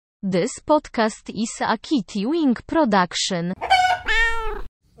This podcast is a Kitty Wing production.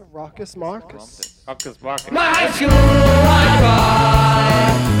 Raucous Marcus. Raucous Marcus. My high school iPod.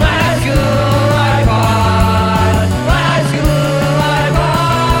 My high school iPod. My high school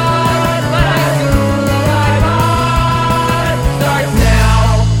iPod. My high school iPod starts now.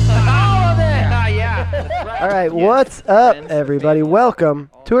 All of it. Yeah. All right, what's up, everybody? Welcome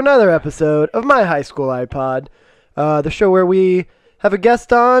to another episode of My High School iPod, the show where we have a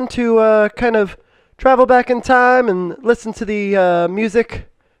guest on to kind of travel back in time and listen to the music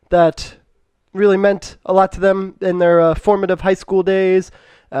that really meant a lot to them in their formative high school days,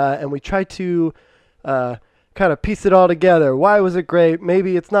 and we try to kind of piece it all together. Why was it great?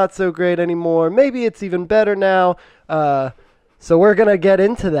 Maybe it's not so great anymore. Maybe it's even better now. So we're going to get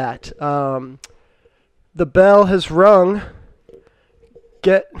into that. The bell has rung.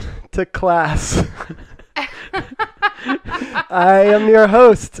 Get to class. I am your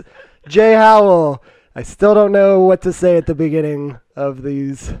host, Jay Howell. I still don't know what to say at the beginning of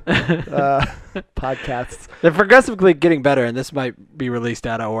these podcasts. They're progressively getting better, and this might be released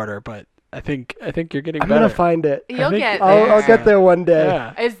out of order, but I think you're getting better. I'm gonna find it. You'll get there. I'll get there one day.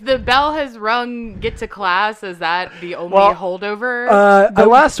 Yeah. Is the bell has rung, get to class? Is that the only holdover? The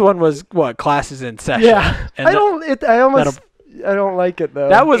last one was what? Classes in session. Yeah, And I don't like it though.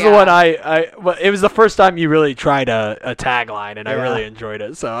 that was the one well, it was the first time you really tried a tagline, and I really enjoyed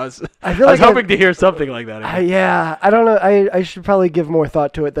it. So I was hoping to hear something like that again. I don't know. I should probably give more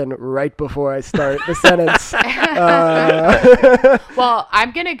thought to it than right before I start the sentence. Well,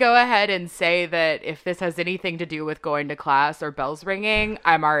 I'm going to go ahead and say that if this has anything to do with going to class or bells ringing,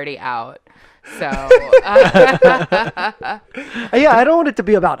 I'm already out. So, yeah, I don't want it to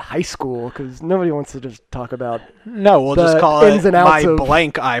be about high school because nobody wants to just talk about. No, we'll just call ins it and outs my of-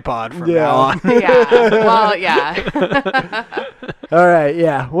 blank iPod from Yeah. now on. yeah, well, yeah. All right,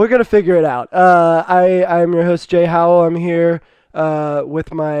 yeah, we're gonna figure it out. I'm your host Jay Howell. I'm here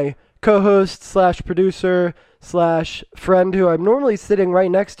with my co-host / producer / friend who I'm normally sitting right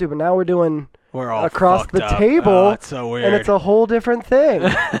next to, but now we're doing We're all across fucked the up. table. Oh, it's so weird. And it's a whole different thing.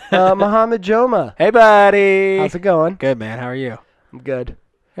 Mohammed Joma. Hey, buddy. How's it going? Good, man. How are you? I'm good.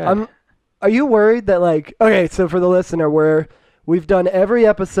 Good. Are you worried that okay, so for the listener, we've done every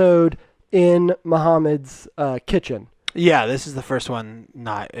episode in Mohammed's kitchen. Yeah, this is the first one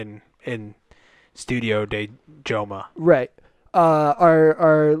not in Studio de Joma. Right.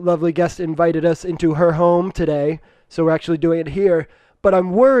 Our lovely guest invited us into her home today, so we're actually doing it here. But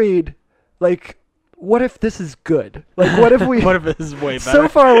I'm worried, what if this is good? What if we... What if this is way better? So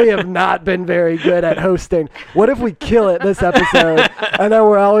far, we have not been very good at hosting. What if we kill it this episode, and then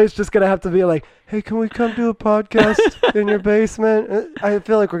we're always just going to have to be like, hey, can we come do a podcast in your basement? I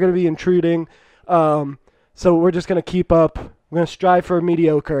feel like we're going to be intruding. So we're just going to keep up. We're going to strive for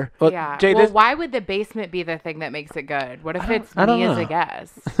mediocre. Well, Yeah. Jay, Well, why would the basement be the thing that makes it good? What if it's I don't me as know. a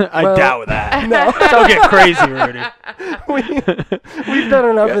guest? I Well, doubt that. No. Don't get crazy, Rudy. We've done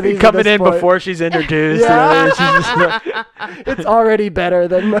enough of these. at Coming this in point. before she's introduced. Yeah. She's just like, It's already better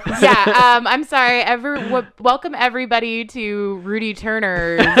than most. Yeah, I'm sorry. Welcome everybody to Rudy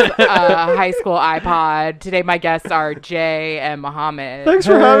Turner's high school iPod. Today my guests are Jay and Mohammed. Thanks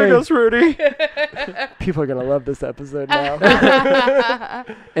for having Hey. us, Rudy. People are going to love this episode now.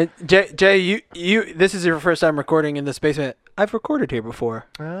 And Jay, you. This is your first time recording in this basement. I've recorded here before.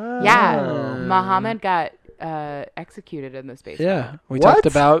 Yeah, Mohammed got executed in this basement. Yeah, we What? talked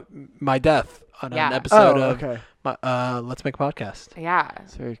about my death on Yeah. an episode Oh, of okay. Let's Make a Podcast. Yeah.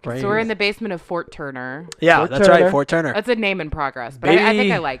 It's very Right. So we're in the basement of Fort Turner. Yeah, Fort that's Turner. right, Fort Turner. That's a name in progress, but I think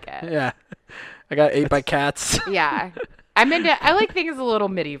Baby. I like it. Yeah, I got ate by cats. Yeah. I like things a little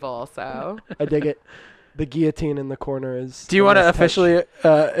medieval, so. I dig it. The guillotine in the corner is... Do you a want to nice touch. officially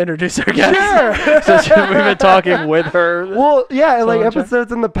introduce our guest? Sure. Since we've been talking with her. Well, yeah, So like much-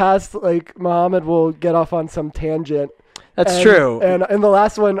 episodes in the past, Mohammed will get off on some tangent. That's And- true. And in the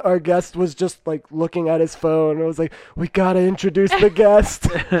last one, our guest was just looking at his phone. I was like, we gotta introduce the guest.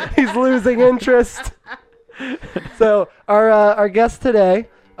 He's losing interest. So our guest today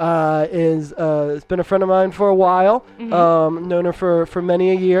has been a friend of mine for a while. Known her for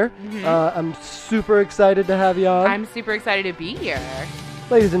many a year. I'm super excited to have you on, I'm super excited to be here.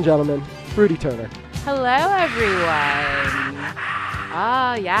 ladies and gentlemen. Rudy Turner. Hello, everyone.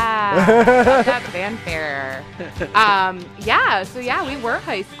 Oh, yeah. Love that fanfare. We were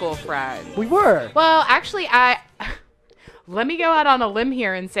high school friends. We were. Well, actually, let me go out on a limb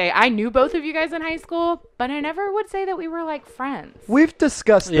here and say I knew both of you guys in high school, but I never would say that we were friends. We've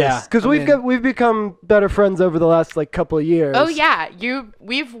discussed this Yeah, because we've become better friends over the last couple of years. Oh yeah,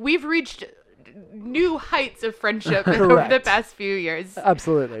 we've reached new heights of friendship over the past few years.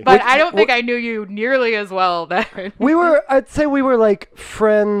 Absolutely. But I don't think I knew you nearly as well then. I'd say we were like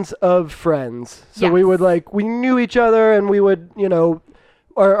friends of friends. So Yes. we knew each other, and we would,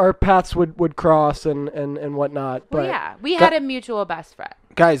 our paths would cross and whatnot. But Well, yeah, we had a mutual best friend.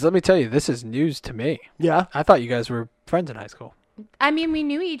 Guys, let me tell you, this is news to me. yeah. I thought you guys were friends in high school. I mean, we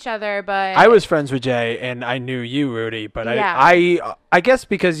knew each other, but I was friends with Jay, and I knew you, Rudy. But Yeah. I guess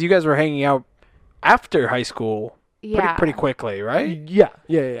because you guys were hanging out after high school pretty quickly, right? Yeah.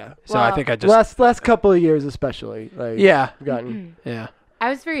 So I Well, think I just Last couple of years, especially. Gotten yeah. I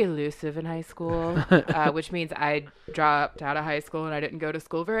was very elusive in high school, which means I dropped out of high school and I didn't go to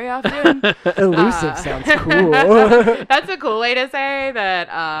school very often. elusive sounds cool. That's a cool way to say that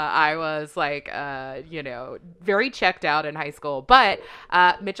I was like, very checked out in high school. But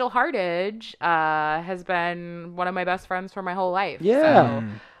Mitchell Hardage has been one of my best friends for my whole life. Yeah.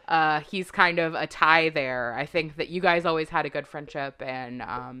 So, he's kind of a tie there. I think that you guys always had a good friendship,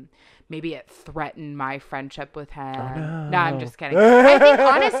 and maybe it threatened my friendship with him. No, I'm just kidding. I think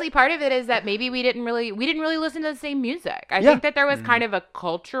honestly part of it is that maybe we didn't really listen to the same music. I think that there was kind of a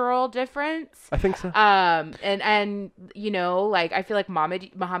cultural difference. I think so. And like I feel like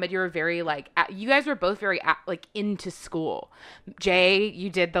Muhammad, you were very like you guys were both very like into school. Jay, you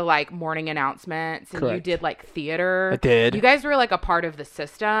did the like morning announcements, and you Correct. did like theater. I did. You guys were like a part of the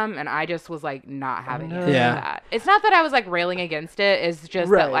system, and I just was like not having any of Yeah. that. It's not that I was like railing against it. It's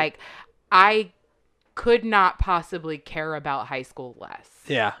just Right. that like I could not possibly care about high school less.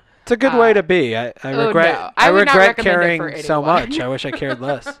 Yeah. It's a good way to be. I regret no. I would not regret recommend it caring for so anyone. much. I wish I cared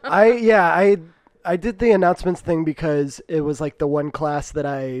less. I did the announcements thing because it was like the one class that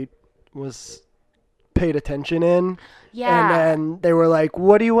I was paid attention in. Yeah. And then they were like,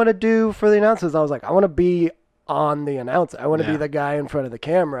 "What do you want to do for the announcements?" I was like, "I want to be on the announcement. I want to be Yeah. the guy in front of the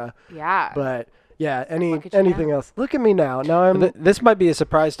camera." Yeah. But yeah, Look at you anything now. else? Look at me now. Now I'm This might be a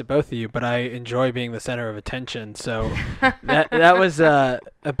surprise to both of you, but I enjoy being the center of attention. So that was a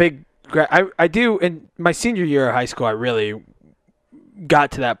big. I do in my senior year of high school. I really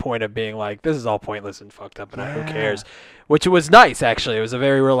got to that point of being like, this is all pointless and fucked up, and who cares? Which was nice, actually. It was a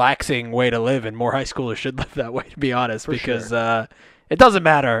very relaxing way to live, and more high schoolers should live that way, to be honest, because it doesn't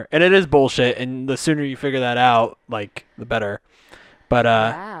matter, and it is bullshit. And the sooner you figure that out, like the better. But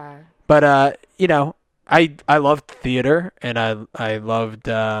I loved theater, and I loved.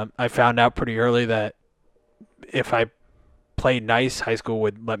 I found out pretty early that if I played nice, high school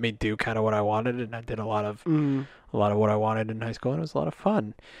would let me do kind of what I wanted, and I did a lot of what I wanted in high school, and it was a lot of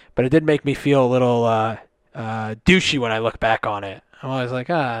fun. But it did make me feel a little douchey when I look back on it. I'm always like,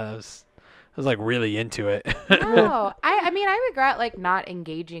 I was like really into it. No, I mean, I regret like not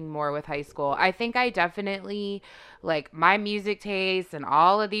engaging more with high school. I think I definitely like my music taste and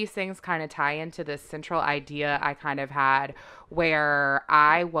all of these things kind of tie into this central idea I kind of had where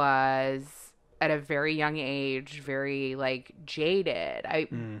I was at a very young age, very like jaded. I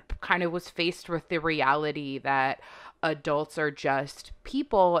kind of was faced with the reality that adults are just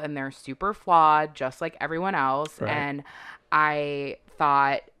people and they're super flawed, just like everyone else. Right. And I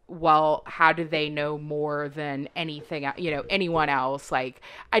thought, well, how do they know more than anyone else? Like,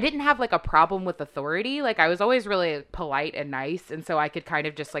 I didn't have like a problem with authority. Like, I was always really polite and nice. And so I could kind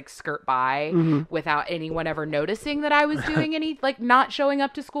of just like skirt by without anyone ever noticing that I was doing not showing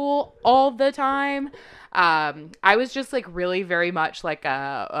up to school all the time. I was just like really very much like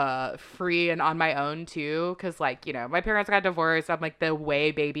free and on my own too, because like, my parents got divorced. I'm like the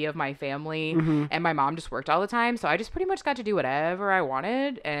way baby of my family, and my mom just worked all the time, so I just pretty much got to do whatever I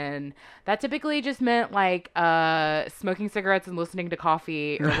wanted, and that typically just meant like smoking cigarettes and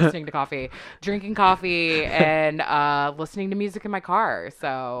drinking coffee, and listening to music in my car.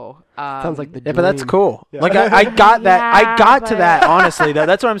 So sounds like the Yeah, but that's dream. cool. Yeah. Like I got that. Yeah, I got to but- that honestly.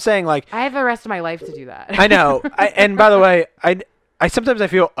 That's what I'm saying. Like I have the rest of my life to do that. I know. And by the way, I sometimes I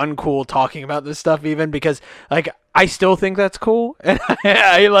feel uncool talking about this stuff even because like I still think that's cool. And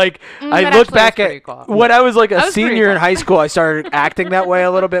I that look actually back is at pretty cool. when I was like a That was pretty senior in cool. high school, I started acting that way a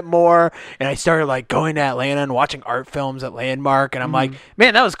little bit more, and I started like going to Atlanta and watching art films at Landmark, and I'm like,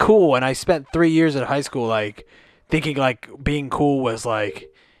 man, that was cool. And I spent 3 years at high school like thinking like being cool was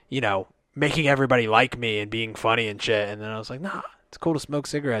like, making everybody like me and being funny and shit. And then I was like, nah, it's cool to smoke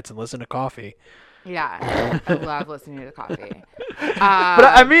cigarettes and listen to coffee. Yeah, I love listening to Coffee. But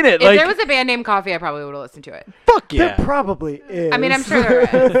I mean it. If Like, there was a band named Coffee, I probably would have listened to it. fuck yeah. There probably is. I mean, I'm sure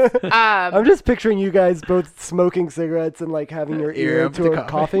there is. I'm just picturing you guys both smoking cigarettes and like having your ear up to to a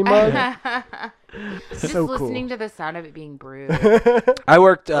coffee. coffee mug. Just So listening cool. to the sound of it being brewed. I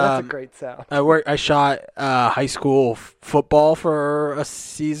worked. That's a great sound. I shot high school football for a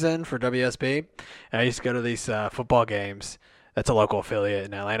season for WSB. And I used to go to these football games. That's a local affiliate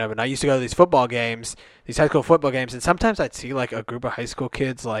in Atlanta. But I used to go to these football games, these high school football games, and sometimes I'd see like a group of high school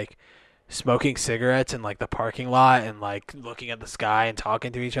kids like smoking cigarettes in like the parking lot and like looking at the sky and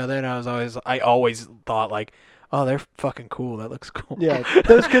talking to each other. And I always thought like, oh, they're fucking cool. That looks cool. Yeah,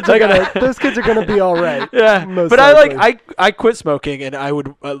 those kids are gonna be all right. Yeah, most but likely. I quit smoking and I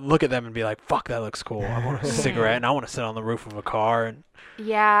would look at them and be like, "Fuck, that looks cool. I want a cigarette and I want to sit on the roof of a car." And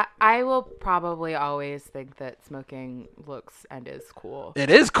Yeah, I will probably always think that smoking looks and is cool. it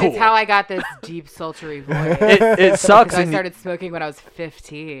is cool. It's how I got this deep, sultry voice. it sucks. 'Cause I and you- started smoking when I was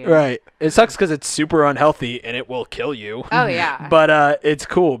 15. right. It sucks because it's super unhealthy and it will kill you. Oh, yeah. But it's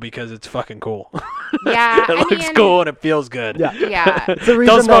cool because it's fucking cool. Yeah, it looks mean, cool and it feels good. Yeah. Yeah. It's the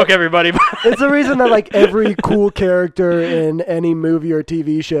reason Don't smoke, that, everybody. it's the reason that like every cool character in any movie or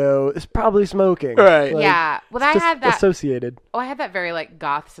TV show is probably smoking. Right. Like, Yeah. Well, I just had that. associated. I had that very like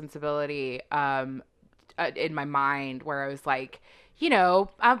goth sensibility in my mind where I was like, you know,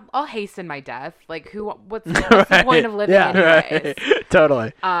 I'll hasten my death. Like, what's the Right. point of living Yeah. anyways? Right.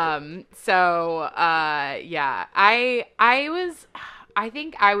 Totally. Yeah, I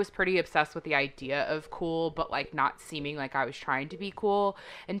think I was pretty obsessed with the idea of cool, but like not seeming like I was trying to be cool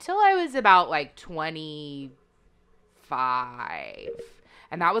until I was about like 25.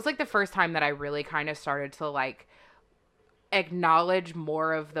 And that was like the first time that I really kind of started to like acknowledge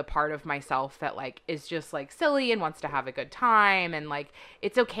more of the part of myself that like is just like silly and wants to have a good time, and like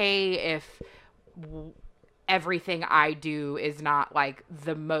it's okay if everything I do is not like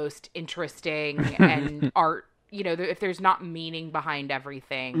the most interesting and art, you know, if there's not meaning behind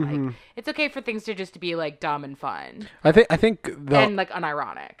everything. Like it's okay for things to just be like dumb and fun I think and like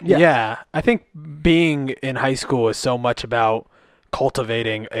unironic. Yeah. I think being in high school is so much about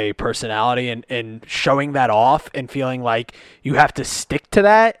cultivating a personality and showing that off and feeling like you have to stick to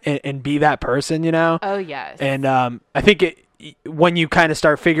that and be that person, you know? Oh yes. And I think when you kind of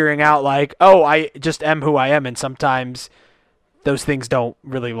start figuring out like, oh, I just am who I am, and sometimes those things don't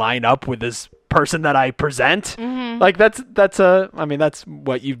really line up with this person that I present. Like that's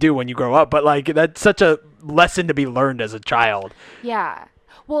what you do when you grow up, but like that's such a lesson to be learned as a child. Yeah.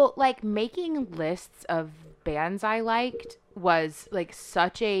 Well, like making lists of bands I liked was like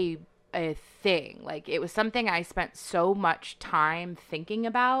such a thing. Like it was something I spent so much time thinking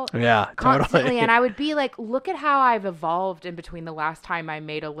about. Yeah, Constantly. totally. And I would be like, look at how I've evolved in between the last time I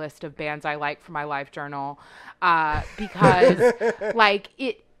made a list of bands I like for my life journal. Because like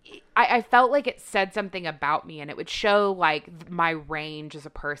I felt like it said something about me, and it would show like my range as a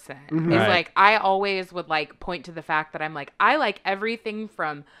person. It's Right. like I always would like point to the fact that I'm like, I like everything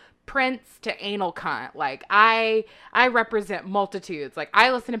from Prince to anal cunt. Like I represent multitudes. Like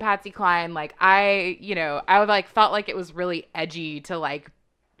I listen to Patsy Cline. Like I would like felt like it was really edgy to like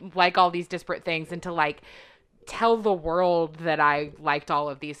all these disparate things and to like tell the world that I liked all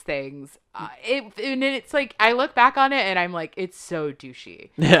of these things. It's like I look back on it and I'm like, it's so douchey.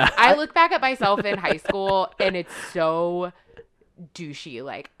 Yeah. I look back at myself in high school and it's so douchey.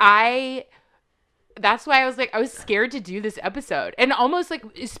 Like that's why I was like, I was scared to do this episode, and almost like,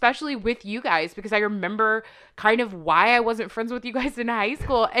 especially with you guys, because I remember kind of why I wasn't friends with you guys in high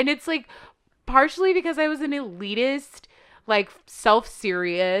school. And it's like partially because I was an elitist, like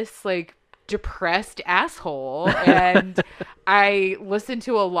self-serious, like depressed asshole. And I listened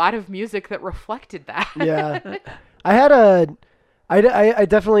to a lot of music that reflected that. Yeah. I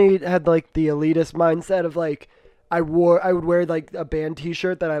definitely had like the elitist mindset of like, I would wear like a band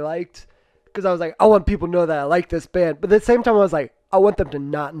t-shirt that I liked, because I was like, I want people to know that I like this band. But at the same time, I was like, I want them to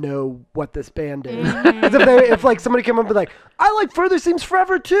not know what this band is. Because if like somebody came up and be like, I like Further Seems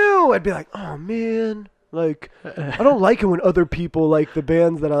Forever too, I'd be like, oh man, like I don't like it when other people like the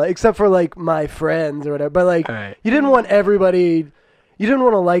bands that I like, except for like my friends or whatever. But like, Right. you didn't want everybody. You didn't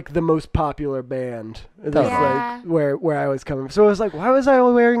want to like the most popular band. That's Yeah. like where I was coming from. So it was like, why was I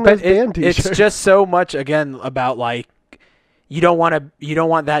wearing those band t-shirts? It's just so much again about like you don't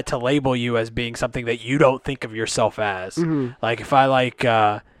want that to label you as being something that you don't think of yourself as. Like if I like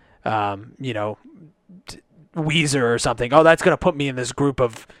Weezer or something, oh, that's gonna put me in this group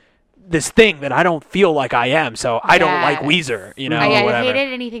of this thing that I don't feel like I am, so I don't like Yes. Weezer, you know, I or whatever.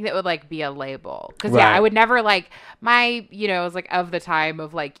 hated anything that would like be a label, because Right. I would never like my it was like of the time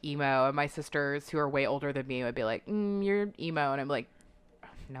of like emo, and my sisters who are way older than me would be like, you're emo, and I'm like,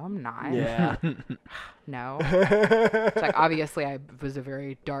 no, I'm not. Yeah. No. It's like obviously I was a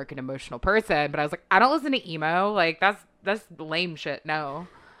very dark and emotional person, but I was like, I don't listen to emo. Like that's lame shit. No.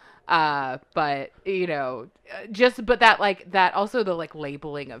 But but that also the like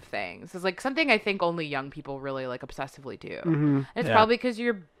labeling of things is like something I think only young people really like obsessively do. And it's probably because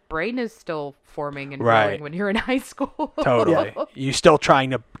your brain is still forming and growing when you're in high school. Totally. You're still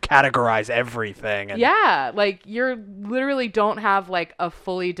trying to categorize everything. And yeah, like you're literally don't have like a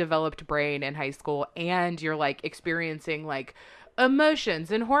fully developed brain in high school, and you're like experiencing like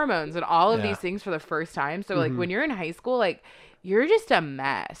emotions and hormones and all of these things for the first time. So like when you're in high school, like you're just a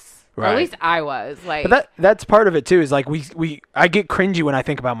mess. Or at least I was like. But that's part of it too. Is like I get cringy when I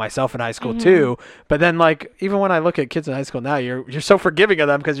think about myself in high school too. But then like even when I look at kids in high school now, you're so forgiving of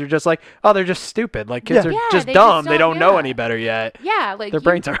them because you're just like, oh, they're just stupid. Like kids are just dumb. They don't know any better yet. Yeah, like their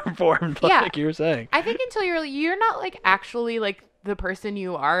brains aren't formed. Like you were saying. I think until you're not like actually like the person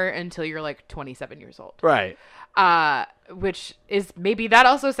you are until you're like 27 years old. Right. Which is maybe that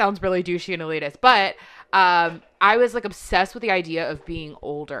also sounds really douchey and elitist, but I was like obsessed with the idea of being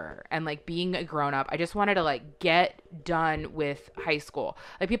older and like being a grown up. I just wanted to like get done with high school.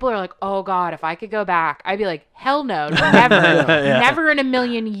 Like people are like, oh God, if I could go back, I'd be like, hell no, never, never in a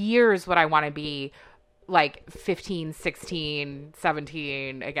million years would I want to be like 15, 16,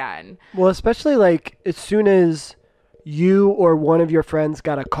 17 again. Well, especially like as soon as you or one of your friends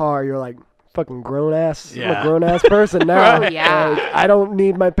got a car, you're like, fucking grown ass. I'm a grown ass person now. Oh, yeah. Like, I don't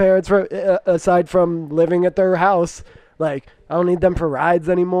need my parents for aside from living at their house. Like I don't need them for rides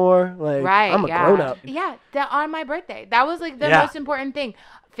anymore. Like I'm a grown up. Yeah, on my birthday. That was like the most important thing.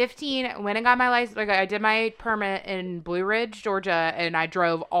 15, went and got my license. Like I did my permit in Blue Ridge, Georgia, and I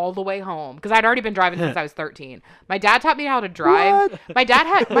drove all the way home because I'd already been driving since I was 13. My dad taught me how to drive. What? My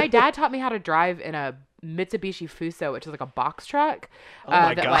dad taught me how to drive in a Mitsubishi Fuso, which is like a box truck. Oh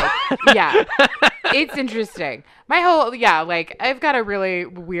my God. Like, yeah, it's interesting. Like I've got a really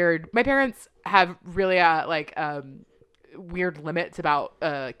weird. My parents have really weird limits about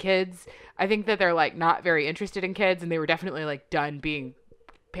kids. I think that they're like not very interested in kids, and they were definitely like done being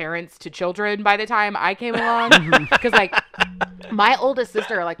parents to children by the time I came along. Because like my oldest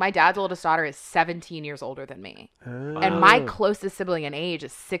sister, like my dad's oldest daughter, is 17 years older than me. And my closest sibling in age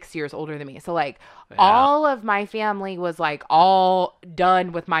is 6 years older than me. So like all of my family was like all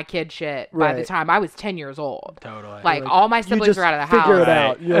done with my kid shit by the time I was 10 years old. Totally. Like all my siblings were out of the house. Figure it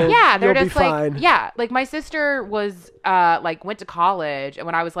out. They're you'll just be like, fine. yeah, like my sister was like went to college, and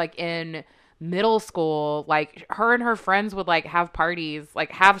when I was like in middle school, like her and her friends would like have parties,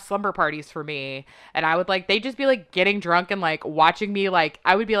 like have slumber parties for me, and I would like they'd just be like getting drunk and like watching me. Like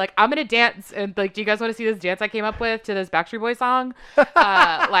I would be like, I'm gonna dance, and like, do you guys want to see this dance I came up with to this Backstreet Boys song? Or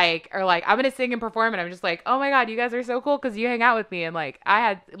I'm gonna sing and perform, and I'm just like, oh my God, you guys are so cool because you hang out with me. And like I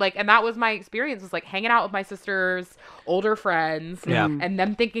had like, and that was my experience, was like hanging out with my sister's older friends, and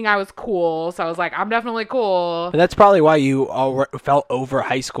them thinking I was cool. So I was like, I'm definitely cool. And that's probably why you felt over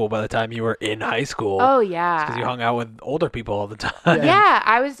high school by the time you were in high school. Oh yeah, because you hung out with older people all the time. Yeah,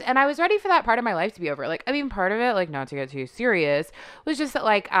 I was ready for that part of my life to be over. Like, I mean, part of it, like, not to get too serious, was just that,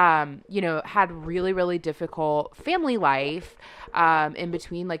 like, had really, really difficult family life, in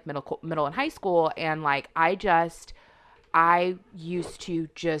between like middle and high school, and like I used to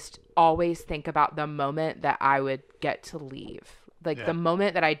just always think about the moment that I would get to leave. Like the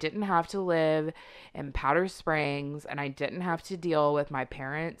moment that I didn't have to live in Powder Springs and I didn't have to deal with my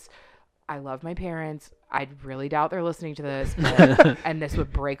parents. I love my parents. I really doubt they're listening to this, and this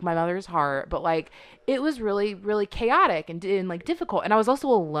would break my mother's heart. But like, it was really, really chaotic and like difficult. And I was also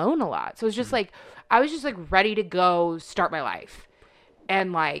alone a lot. So it was just like, I was just like ready to go start my life.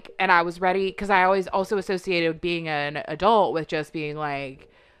 And like, and I was ready because I always also associated being an adult with just being like,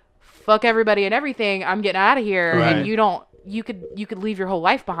 fuck everybody and everything. I'm getting out of here. Right. And you could leave your whole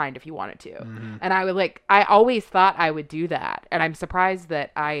life behind if you wanted to. And I always thought I would do that. And I'm surprised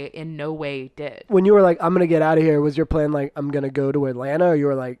that I in no way did. When you were like, I'm going to get out of here, was your plan like, I'm going to go to Atlanta? Or you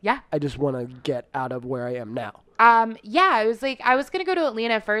were like, yeah, I just want to get out of where I am now? I was like, I was going to go to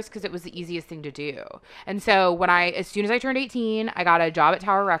Atlanta first because it was the easiest thing to do. And so as soon as I turned 18, I got a job at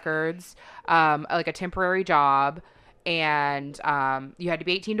Tower Records, like a temporary job. And you had to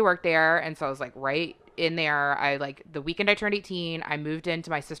be 18 to work there. And so I was like, right in there. I like the weekend I turned 18, I moved into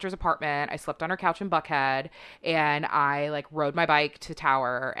my sister's apartment. I slept on her couch in Buckhead, and I like rode my bike to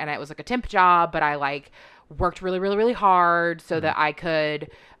Tower, and it was like a temp job, but I like worked really, really, really hard so that I could,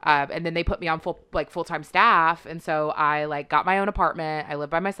 and then they put me on full-time staff. And so I like got my own apartment. I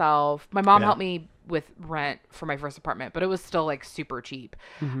lived by myself. My mom helped me with rent for my first apartment, but it was still like super cheap.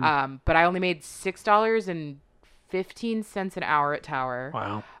 But I only made $6.15 an hour at Tower.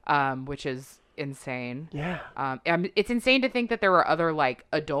 Wow. Which is insane. Yeah. It's insane to think that there were other like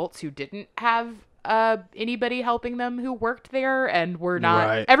adults who didn't have anybody helping them who worked there, and were not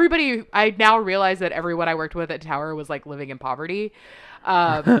Right. everybody. I now realize that everyone I worked with at Tower was like living in poverty.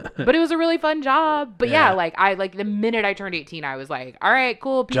 But it was a really fun job. But yeah, Yeah. like the minute I turned 18, I was like, all right,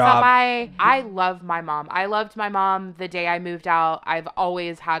 cool, peace Job. out, bye. I love my mom. I loved my mom the day I moved out. I've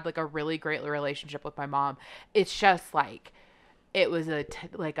always had like a really great relationship with my mom. It's just like, it was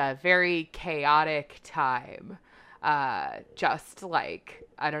like a very chaotic time. Just like,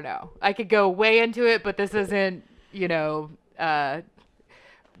 I don't know. I could go way into it, but this isn't,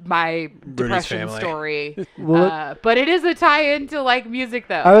 my depression family. story. Well, But it is a tie into like music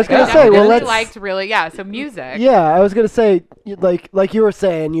though. I was Like, gonna say, well, definitely let's- liked so music. Yeah, I was gonna say, like you were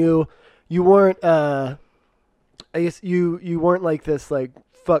saying, you weren't. I guess you weren't like this like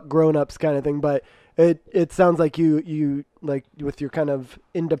fuck grown-ups kind of thing, but it sounds like you like with your kind of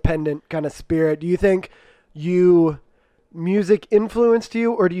independent kind of spirit. Do you think music influenced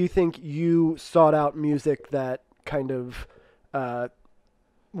you, or do you think you sought out music that kind of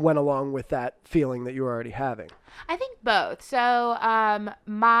went along with that feeling that you were already having? I think both. So,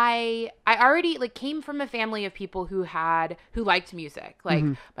 I already like came from a family of people who liked music. Like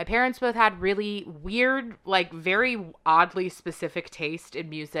my parents both had really weird, like very oddly specific taste in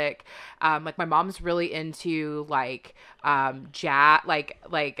music. Like my mom's really into like jazz, like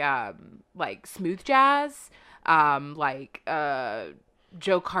smooth jazz,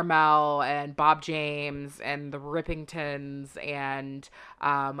 Joe Carmel and Bob James and the Rippingtons and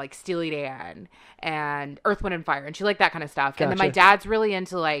like Steely Dan and Earth, Wind and Fire, and she liked that kind of stuff. And then my Gotcha. dad's really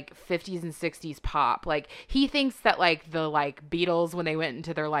into like 50s and 60s pop. Like he thinks that like the like Beatles, when they went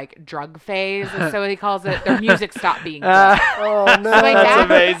into their like drug phase, and so he calls it, their music stopped being good. Oh no! So my dad,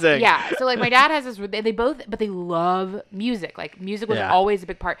 amazing. Yeah, so like my dad has this. They both, but they love music. Like music was Yeah. always a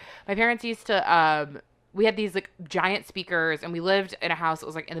big part. My parents used to. We had these like giant speakers, and we lived in a house that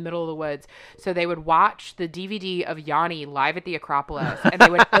was like in the middle of the woods. So they would watch the DVD of Yanni live at the Acropolis, and they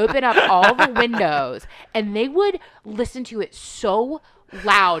would open up all the windows, and they would listen to it so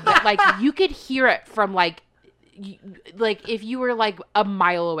loud that like you could hear it from like if you were like a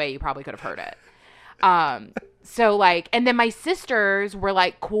mile away, you probably could have heard it. So like, and then my sisters were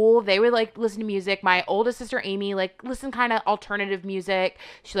like cool. They would like listen to music. My oldest sister Amy like listened kind of alternative music.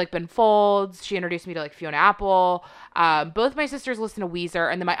 She like Ben Folds. She introduced me to like Fiona Apple. Both my sisters listened to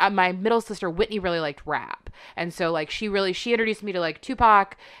Weezer, and then my middle sister Whitney really liked rap. And so like she introduced me to like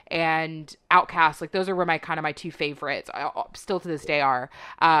Tupac and Outkast. Like those are my two favorites. Still to this day are.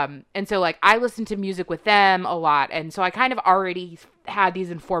 And so like I listened to music with them a lot, and so I kind of already had these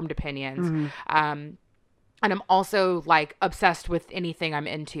informed opinions. And I'm also like obsessed with anything I'm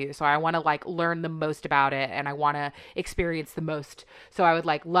into. So I want to like learn the most about it, and I want to experience the most. So I would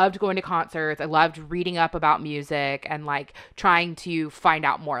like loved going to concerts. I loved reading up about music and like trying to find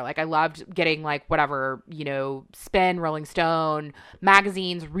out more. Like I loved getting like whatever, Spin, Rolling Stone,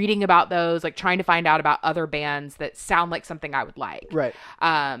 magazines, reading about those, like trying to find out about other bands that sound like something I would like. Right.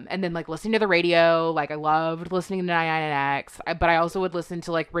 And then like listening to the radio, like I loved listening to 99X, but I also would listen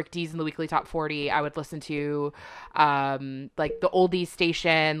to like Rick Dees and the Weekly Top 40. I would listen to like the oldies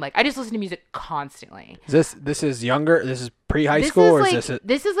station. Like I just listen to music constantly. This is younger. This is pre-high This school, is or like is this?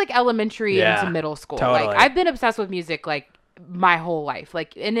 this is like elementary Yeah, into middle school. totally. Like I've been obsessed with music like my whole life.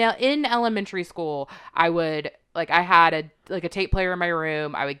 Like in elementary school, I would like I had a tape player in my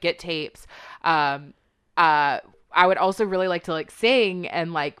room. I would get tapes. I would also really like to like sing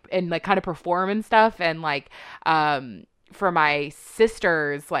and kind of perform and stuff, and like for my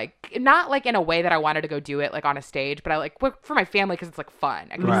sisters, like not like in a way that I wanted to go do it like on a stage, but I like for my family because it's like fun.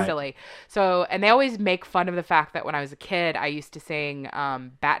 I can be Right. silly. So, and they always make fun of the fact that when I was a kid, I used to sing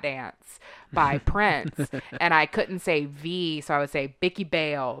Bat Dance by Prince, and I couldn't say V, so I would say Bicky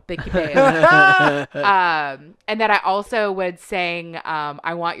Bale. And then I also would sing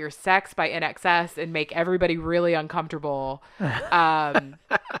I Want Your Sex by NXS and make everybody really uncomfortable.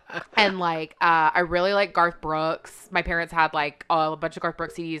 And like I really like Garth Brooks. My parents had like a bunch of Garth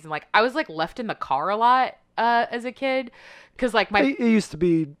Brooks CDs, and like I was like left in the car a lot as a kid because like my It used to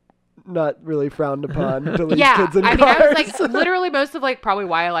be not really frowned upon to leave yeah, kids in I mean, cars. I was like literally most of like probably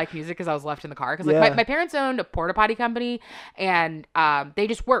why I like music because I was left in the car because like Yeah. my parents owned a porta potty company, and they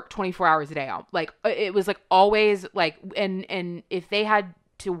just worked 24 hours a day. Like it was like always like and if they had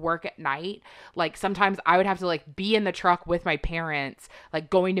to work at night, like sometimes I would have to like be in the truck with my parents, like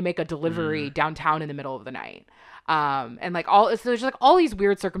going to make a delivery downtown in the middle of the night. And like so there's like all these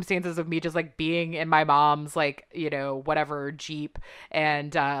weird circumstances of me just like being in my mom's like, whatever Jeep.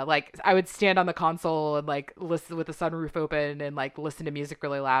 And like I would stand on the console and like listen with the sunroof open and like listen to music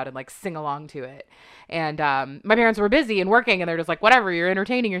really loud and like sing along to it. And my parents were busy and working and they're just like, whatever, you're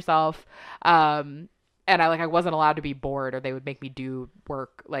entertaining yourself. And I wasn't allowed to be bored, or they would make me do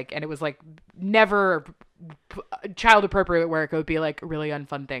work, like, and it was like never child appropriate work. It would be like really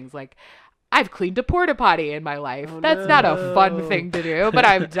unfun things, like I've cleaned a porta potty in my life. That's not a fun thing to do, but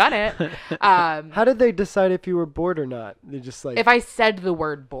I've done it. How did they decide if you were bored or not? They just like if I said the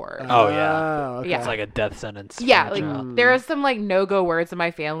word bored. Oh yeah. Okay. Yeah. It's like a death sentence. Yeah, for a like child. there are some like no-go words in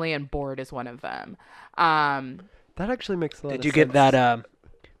my family, and bored is one of them. That actually makes a lot of Did you sense. get that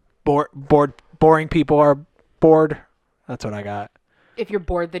boring people are bored? That's what I got. If you're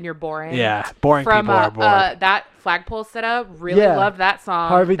bored, then you're boring. Yeah, boring From people are bored. that Flagpole Setup, really Yeah. loved that song.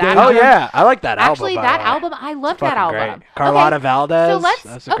 Harvey That David. Oh album- yeah, I like that album. Actually, by that the way. album, I loved Fucking that album. great. Carlotta Okay, Valdez. so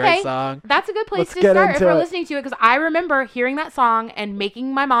That's a great song. That's a good place Let's to get start if into we're it. listening to it, because I remember hearing that song and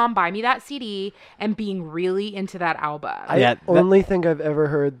making my mom buy me that CD and being really into that album. I Yeah, only think I've ever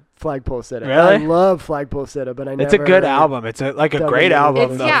heard Flagpole Sitta. Really? I love Flagpole Sitta, but I never It's a good heard album. It's like a Double great D. album.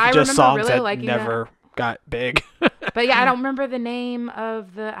 It's- of yeah, I just remember songs really that liking that. never got big. But yeah, I don't remember the name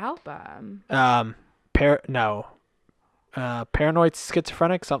of the album. Paranoid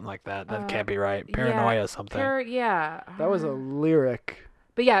Schizophrenic, something like that. That can't be right. Paranoia something. Yeah. That was a lyric.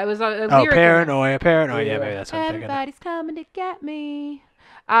 But yeah, it was a lyric. Oh, in it. Paranoia. Yeah, Yeah. maybe that's what I'm thinking. Everybody's coming to get me.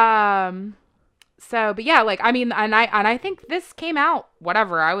 So, but yeah, like, I mean, and I think this came out,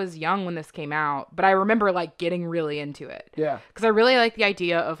 whatever. I was young when this came out, but I remember like getting really into it. Yeah. Because I really like the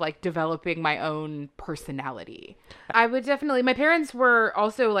idea of like developing my own personality. I would definitely, my parents were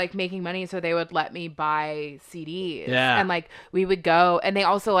also like making money, so they would let me buy CDs. Yeah. And like we would go, and they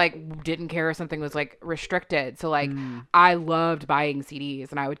also like didn't care if something was like restricted. So like I loved buying CDs,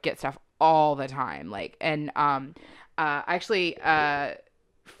 and I would get stuff all the time. Like, and actually,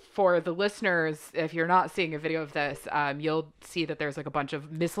 for the listeners, if you're not seeing a video of this, you'll see that there's like a bunch of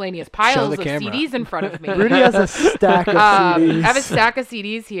miscellaneous piles the of camera. CDs in front of me. Rudy has a stack of CDs. I have a stack of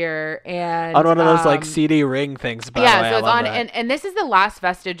CDs here, and On one of those like CD ring things. By the way. so I it's love on, that. and this is the last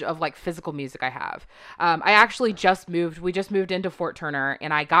vestige of like physical music I have. I actually we just moved into Fort Turner,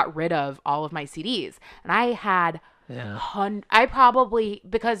 and I got rid of all of my CDs, and I had. I probably,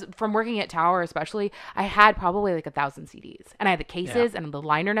 because from working at Tower especially, I had probably like 1,000 CDs, and I had the cases and the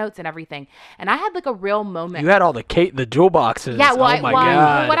liner notes and everything, and I had like a real moment. You had all the jewel boxes. Yeah, well, oh my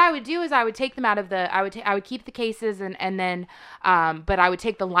god. what I would do is I would take them out of the, I would keep the cases and then, but I would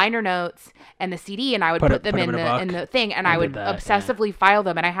take the liner notes and the CD and I would put them in the thing, and I would did that, obsessively file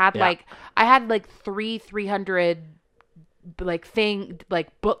them, and I had like 300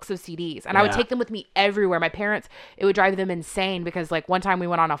 books of CDs, and I would take them with me everywhere. My parents, it would drive them insane, because like one time we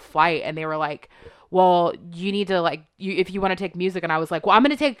went on a flight and they were like, well, you need to if you want to take music, and I was like, well,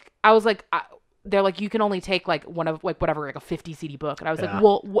 they're like, you can only take like one of like whatever, like a 50 CD book, and I was like,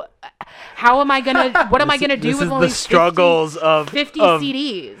 well, how am I gonna what am I gonna do with only the struggles 50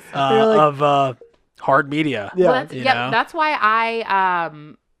 CDs? Of hard media. Yeah. Well, that's why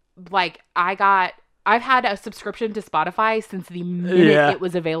I've had a subscription to Spotify since the minute it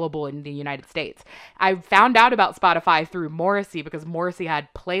was available in the United States. I found out about Spotify through Morrissey, because Morrissey had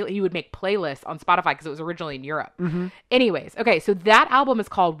he would make playlists on Spotify because it was originally in Europe. Anyways, okay, so that album is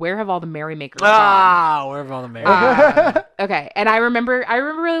called "Where Have All the Merrymakers Gone?" Where have all the Mary? Okay, and I remember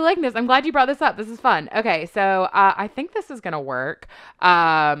really liking this. I'm glad you brought this up. This is fun. Okay, so I think this is gonna work.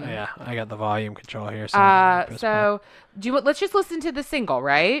 Yeah, I got the volume control here. So let's just listen to the single,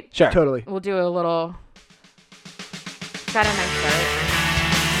 right? sure. Totally. We'll do a little. Got a nice start.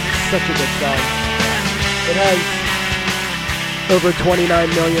 Such a good song. It has over 29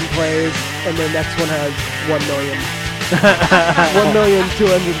 million plays, and the next one has 1 million.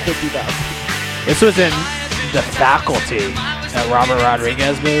 1,250,000. This was in The Faculty, that Robert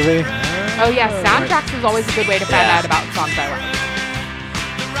Rodriguez movie. Oh yeah, soundtracks is always a good way to find out about songs I like.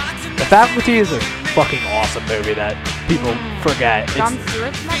 The Faculty is a fucking awesome movie that people forget. Jon It's,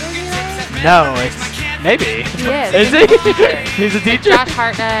 Stewart's in that movie, right? no, it's maybe. He is. Is he? He's a teacher. Josh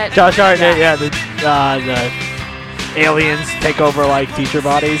Hartnett. Josh Hartnett. Yeah, the aliens take over like teacher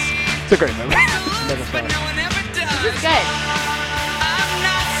bodies. It's a great movie. Never saw it. It's good.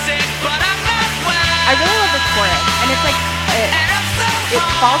 I really love this chorus, and it's like it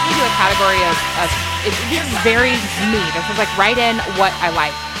falls into a category of it's very me. This is like right in what I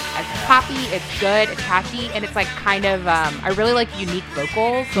like. It's poppy, it's good, it's catchy, and it's like kind of I really like unique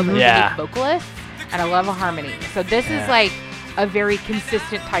vocals, so there's unique vocalists, and I love a harmony. So this is like a very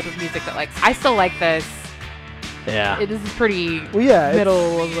consistent type of music that like I still like this Yeah. This is pretty Well, yeah,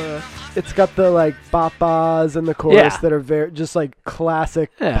 middle of a. it's got the like bop-bahs and the chorus Yeah. that are very just like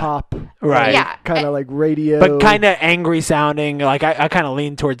classic Yeah. pop, Right. Yeah. kind of like radio, But kind of angry sounding. Like I kind of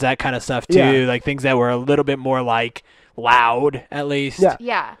lean towards that kind of stuff too. Yeah. Like things that were a little bit more like loud at least. Yeah.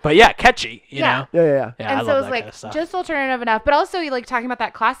 Yeah. But yeah, catchy. You Yeah. know. yeah. Yeah, I And love so it's that like kind of stuff. just alternative enough, but also like talking about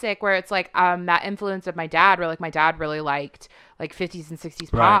that classic where it's like that influence of my dad, where like my dad really liked like 50s and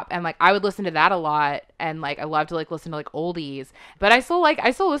 60s Right. pop, and like I would listen to that a lot, and like I love to like listen to like oldies, but I still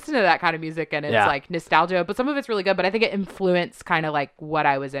listen to that kind of music, and it's Yeah. like nostalgia, but some of it's really good, but I think it influenced kind of like what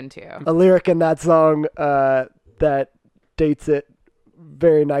I was into. A lyric in that song that dates it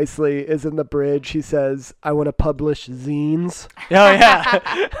very nicely is in the bridge. He says, "I want to publish zines." Oh yeah.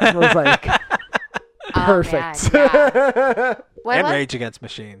 I was like, perfect. Man, yeah. What and was- Rage Against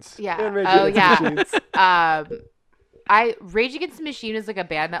Machines. Yeah. And Rage Oh Against the yeah. Machines. Rage Against the Machine is like a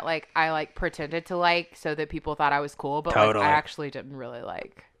band that like I like pretended to like so that people thought I was cool, but Totally. like I actually didn't really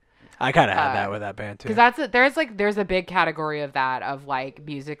like. I kind of had that with that band too. Because there's a big category of that, of like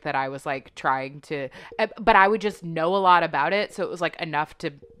music that I was like trying to, but I would just know a lot about it, so it was like enough to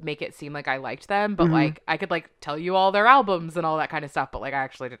make it seem like I liked them, but like I could like tell you all their albums and all that kind of stuff, but like I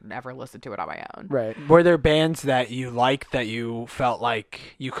actually didn't ever listen to it on my own. Right. Were there bands that you liked that you felt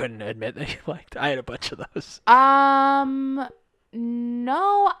like you couldn't admit that you liked? I had a bunch of those.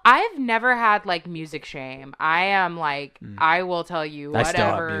 No, I've never had like music shame. I am like, I will tell you I whatever. still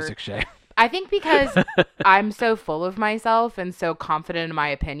have music shame. I think because I'm so full of myself and so confident in my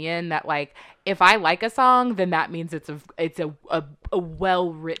opinion that like if I like a song, then that means it's a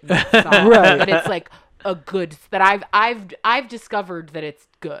well written song. Right. That it's like a good that I've discovered that it's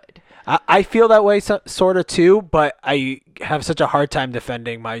good. I feel that way sort of too, but I have such a hard time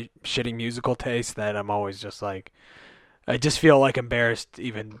defending my shitty musical taste that I'm always just like, I just feel like embarrassed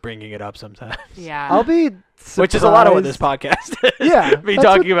even bringing it up sometimes. Yeah. I'll be surprised. Which is a lot of what this podcast is. Yeah, Me that's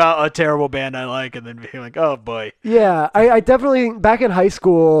talking about a terrible band I like and then being like, oh boy. Yeah, I definitely back in high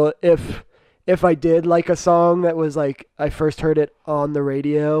school, if I did like a song that was like I first heard it on the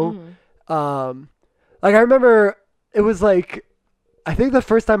radio, like I remember it was like I think the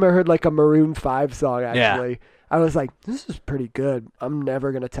first time I heard like a Maroon 5 song actually, I was like, this is pretty good. I'm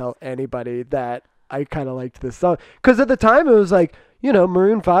never gonna tell anybody that I kind of liked this song, because at the time it was like, you know,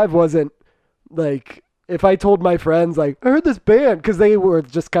 Maroon 5 wasn't like, if I told my friends like I heard this band, because they were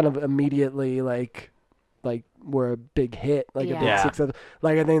just kind of immediately like were a big hit, like a big Yeah. success.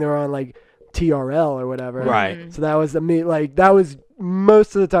 Like I think they were on like TRL or whatever. Right. So that was that was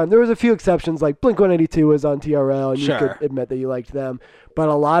most of the time. There was a few exceptions, like Blink-182 was on TRL, and you Sure. could admit that you liked them. But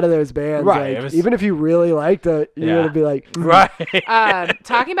a lot of those bands, Right, like, it was- even if you really liked it, you're Yeah. gonna be like, Right.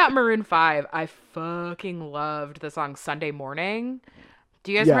 Talking about Maroon 5, I fucking loved the song Sunday Morning.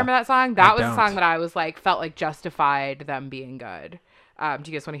 Do you guys Yeah. remember that song? That I was a don't. song that I was like, felt like justified them being good.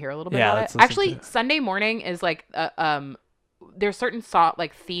 Do you guys want to hear a little bit Yeah, about let's it? listen Actually, to it. Sunday Morning is like, there's certain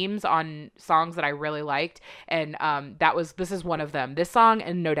like themes on songs that I really liked, and this is one of them. This song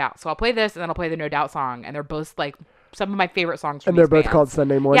and No Doubt. So I'll play this, and then I'll play the No Doubt song, and they're both like some of my favorite songs from and they're these both bands. called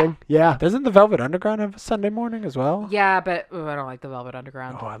Sunday Morning. Yeah. Doesn't the Velvet Underground have a Sunday morning as well? Yeah, but I don't like the Velvet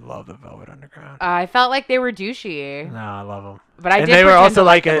Underground. Oh, I love the Velvet Underground. I felt like they were douchey, No, I love them. but I And did. they were pretend also to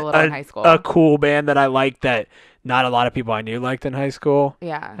like them a little in high a school. cool band that I liked that not a lot of people I knew liked in high school.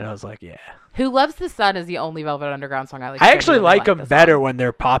 Yeah. And I was like, yeah. Who Loves the Sun is the only Velvet Underground song I like. I actually genuinely like them the better song. when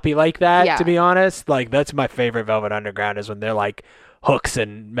they're poppy like that, Yeah. to be honest. Like, that's my favorite Velvet Underground is when they're like hooks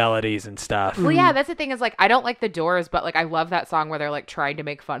and melodies and stuff. Well, yeah, that's the thing is like I don't like the Doors, but like I love that song where they're like trying to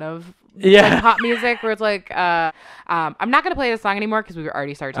make fun of Yeah. like, pop music. Where it's like, I'm not gonna play this song anymore because we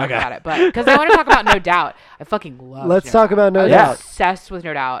already started talking Okay. about it, but because I want to talk about No Doubt. I fucking love. Let's No talk Doubt. about No I was Doubt. obsessed with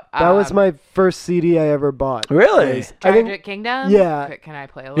No Doubt. That was my first CD I ever bought. Really? Was- I Tragic think Kingdom. Yeah. Can I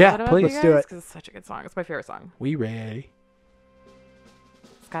play a little Yeah, bit of please. it? Let's do it. Because it's such a good song. It's my favorite song. We ready?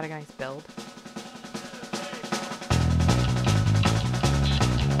 It's got a nice build.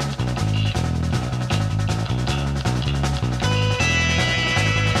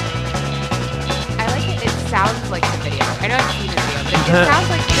 I like it. It sounds like the video. I know I've seen the video, but it sounds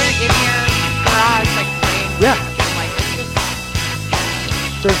like you're in your garage, like playing. Yeah. And, like it's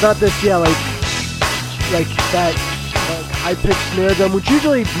just there's not this like that high pitched snare drum, which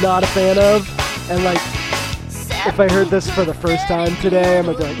usually not a fan of, and like if I heard this for the first time today, I'm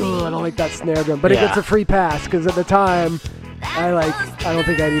gonna be like, oh, I don't like that snare drum, but it Yeah. gets a free pass because at the time I don't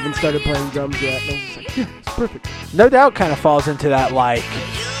think I'd even started playing drums yet, and I was just like, yeah, it's perfect. No Doubt kind of falls into that like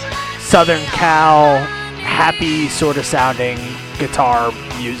Southern Cal, happy sort of sounding guitar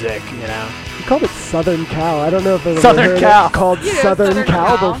music, you know? You called it Southern Cal. I don't know if I've ever Southern heard Cal. it called You know, Southern Southern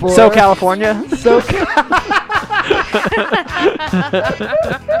Cal Cal. before. So California? So Cal.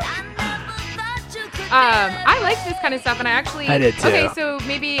 I like this kind of stuff, and I did too. Okay, so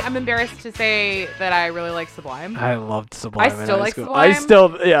maybe I'm embarrassed to say that I really like Sublime. I loved Sublime. I in still high like school. Sublime. I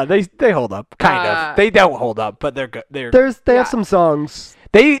still, yeah, they hold up, kind of. They don't hold up, but they're good. They Yeah. have some songs.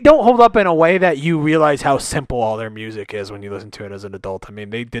 They don't hold up in a way that you realize how simple all their music is when you listen to it as an adult. I mean,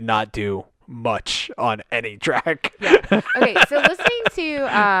 they did not do much on any track. Yeah. Okay, so listening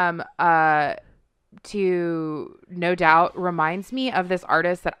to No Doubt reminds me of this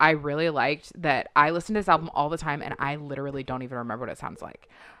artist that I really liked, that I listen to this album all the time, and I literally don't even remember what it sounds like.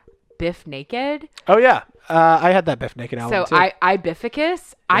 Biff Naked. Oh yeah, I had that Biff Naked album So too. I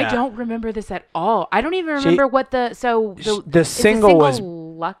Bifficus. I Yeah. don't remember this at all. I don't even remember what the the single was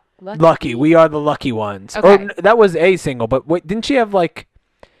Lucky. We are the lucky ones. Okay. Or that was a single, but wait, didn't she have like,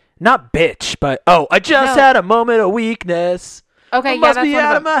 not bitch, but I just No. had a moment of weakness. Okay, I yeah, must that's be one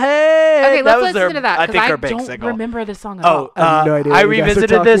out of of them. my head. Okay, that let's was listen to that I because think I her big don't single. remember the song at all. I have no idea I what you guys are revisited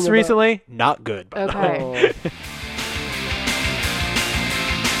talking this about. recently. Not good. By the way. Okay.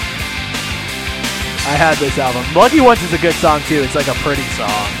 I had this album. Lucky Ones is a good song too. It's like a pretty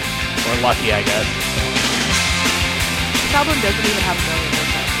song, or Lucky, I guess. This album doesn't even have a million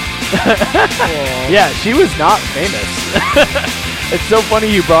listeners. Yeah, she was not famous. It's so funny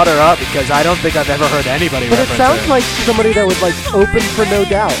you brought her up because I don't think I've ever heard anybody But it reference sounds her. like somebody that would like open for No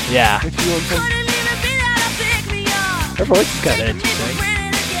Doubt. Yeah, Like, you know what I'm saying? her voice is kind of interesting.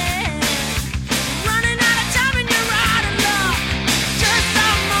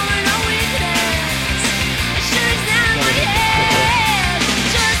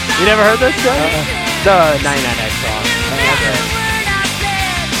 You never heard this song? The 99X song.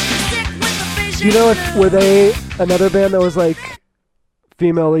 Do you know if were they another band that was like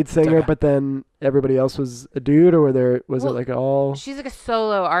female lead singer, okay. but then everybody else was a dude, or was it like all? She's like a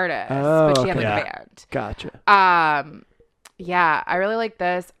solo artist, Oh, but she had okay. like a Yeah. band. Gotcha. Yeah, I really like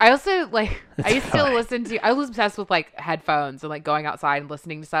this. I also like. I used to funny. listen to. I was obsessed with like headphones and like going outside and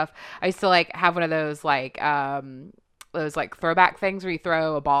listening to stuff. I used to like have one of those like throwback things where you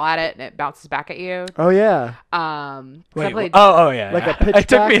throw a ball at it and it bounces back at you. Oh yeah. 'Cause I Wait, played- oh yeah. Like a yeah. It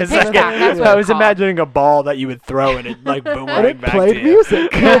took me a pitchback? second. Pitchback, that's what I it's was called. imagining a ball that you would throw and it like And boomerang it back played to you.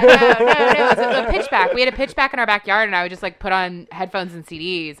 music. No, it was a pitchback. We had a pitchback in our backyard, and I would just like put on headphones and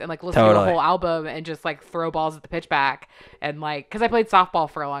CDs and like listen to Totally. a whole album and just like throw balls at the pitchback. And like, because I played softball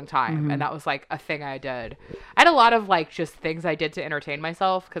for a long time, and that was like a thing I did. I had a lot of like just things I did to entertain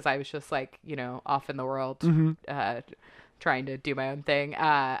myself because I was just like, you know, off in the world. Trying to do my own thing.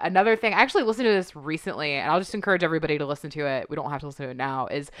 Another thing, I actually listened to this recently, and I'll just encourage everybody to listen to it. We don't have to listen to it now.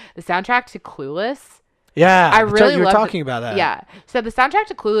 Is the soundtrack to Clueless? Yeah, I that's right, really you were loved talking about that. Yeah. So the soundtrack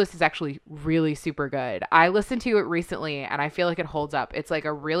to Clueless is actually really super good. I listened to it recently, and I feel like it holds up. It's like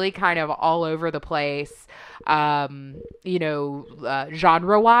a really kind of all over the place,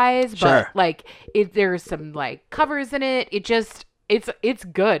 genre wise, Sure. but like there's some like covers in it. It's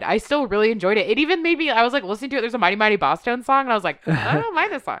good. I still really enjoyed it. It even made me. I was like listening to it. There's a Mighty Mighty Bosstones song, and I was like, I don't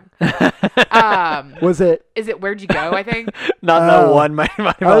mind this song. Was it? Is it Where'd You Go? I think. Not Oh. the one Mighty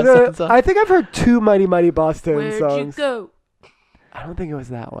Mighty I, Bosstones song. I think I've heard two Mighty Mighty Boston Where'd songs. you go? I don't think it was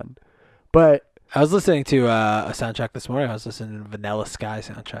that one, but I was listening to a soundtrack this morning. I was listening to Vanilla Sky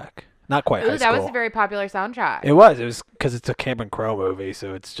soundtrack. Not quite high Ooh, that was school. a very popular soundtrack. It was because it's a Cameron Crowe movie,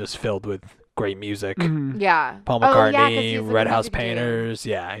 so it's just filled with great music. Yeah. Paul Oh, McCartney, yeah, 'cause he's like a Red House music dude. Painters.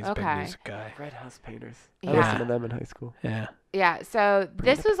 Yeah, he's a big Okay. music guy. Red House Painters. I Yeah. listened to them in high school. Yeah. Yeah. So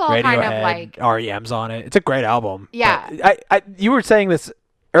this was all Radiohead, kind of like. REM's on it. It's a great album. Yeah. But you were saying this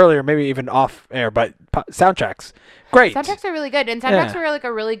earlier, maybe even off air, but soundtracks, great. Soundtracks are really good, and soundtracks Yeah. are like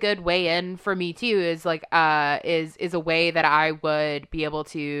a really good way in for me too. Is like is a way that I would be able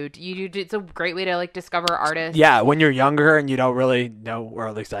to. It's a great way to like discover artists. Yeah, when you're younger and you don't really know, or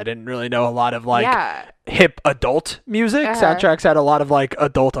at least I didn't really know a lot of like Yeah. hip adult music. Uh-huh. Soundtracks had a lot of like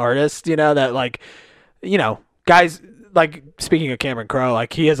adult artists, that like, guys. Like, speaking of Cameron Crowe,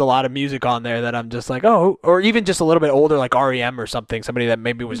 like he has a lot of music on there that I'm just like, oh, or even just a little bit older, like REM or something, somebody that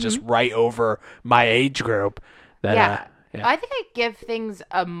maybe was just right over my age group. That, Yeah. yeah. I think I give things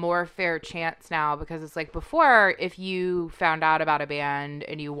a more fair chance now because it's like before, if you found out about a band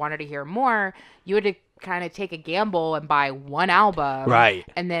and you wanted to hear more, you had to kind of take a gamble and buy one album. Right.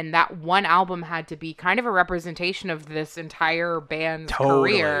 And then that one album had to be kind of a representation of this entire band's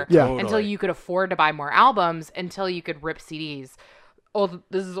Totally, career Yeah. totally. until you could afford to buy more albums, until you could rip CDs.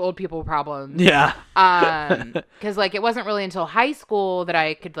 This is old people problems. Yeah. Because like it wasn't really until high school that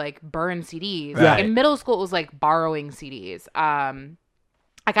I could like burn CDs. Right. Like, in middle school, it was like borrowing CDs.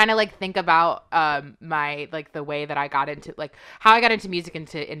 I kind of like think about my like the way that I got into like how I got into music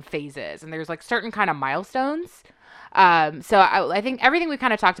in phases, and there's like certain kind of milestones. So I think everything we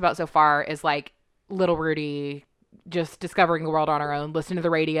kind of talked about so far is like Little Rudy, just discovering the world on our own, listening to the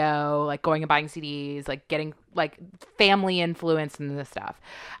radio, like going and buying CDs, like getting like family influence and this stuff.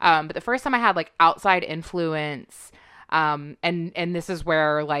 But the first time I had like outside influence, and this is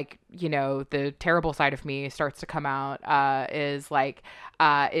where like, you know, the terrible side of me starts to come out, is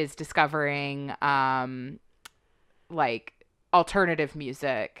discovering like alternative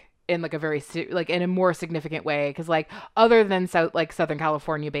music in like a very like in a more significant way, because like other than Southern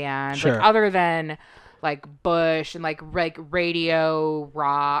California bands, Sure. like other than like Bush and like radio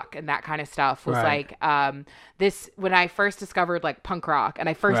rock and that kind of stuff was Right. like this when I first discovered like punk rock, and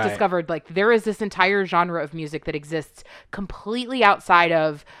I first Right. discovered like there is this entire genre of music that exists completely outside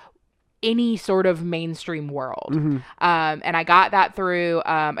of any sort of mainstream world. And I got that through,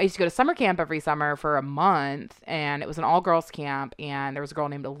 I used to go to summer camp every summer for a month, and it was an all girls camp, and there was a girl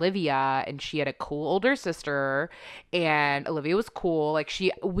named Olivia, and she had a cool older sister, and Olivia was cool. Like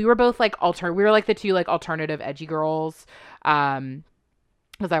we were both like we were like the two like alternative edgy girls. Cause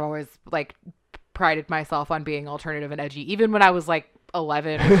I've always like prided myself on being alternative and edgy, even when I was like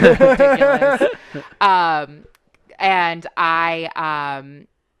 11, which is ridiculous. And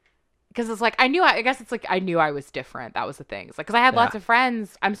because it's like I knew I was different. That was the thing. It's like because I had lots of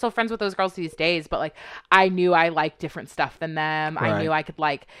friends. I'm still friends with those girls these days, but like I knew I liked different stuff than them. Right. I knew I could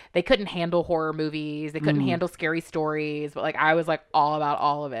like they couldn't handle horror movies. They couldn't handle scary stories, but like I was like all about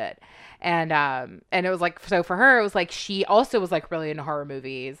all of it. And it was like, so for her, it was like she also was like really into horror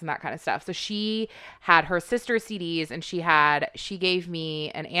movies and that kind of stuff. So she had her sister's CDs, and she gave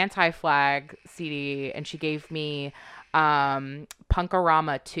me an Anti-Flag CD, and she gave me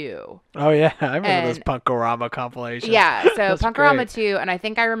Punk-O-Rama 2. Oh yeah, I remember those And- Punk-O-Rama compilations. Yeah, so That's Punk-O-Rama great. 2, and I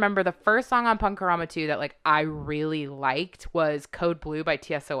think I remember the first song on Punk-O-Rama 2 that like I really liked was Code Blue by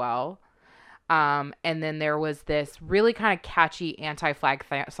TSOL. And then there was this really kind of catchy Anti-Flag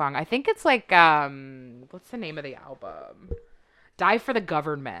song. I think it's like what's the name of the album? Die for the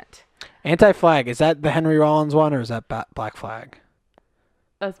Government. Anti-Flag, is that the Henry Rollins one, or is that Black Flag?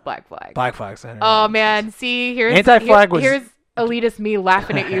 That's Black Flag. Black Flag's the Henry Oh Rollins. man, see here's Anti-Flag was- here's elitist me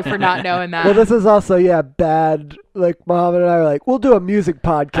laughing at you for not knowing that. Well, this is also bad. Like Mohammed and I are like, we'll do a music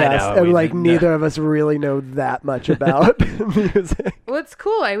podcast, know, and we like didn't, neither of us really know that much about music. Well, it's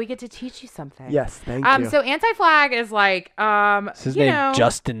cool. We get to teach you something. Yes, thank you. So Anti-Flag is like Is his you name know,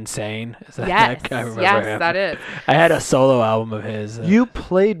 Justin Sane? Is that Yes, that guy? I remember yes, him. that is. I had a solo album of his. You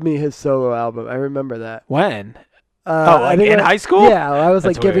played me his solo album. I remember that. When? I like think in high school? Yeah, I was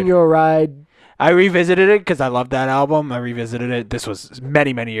That's like giving weird. you a ride. I revisited it because I loved that album. I revisited it. This was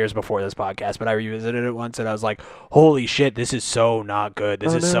many, many years before this podcast, but I revisited it once, and I was like, holy shit, this is so not good.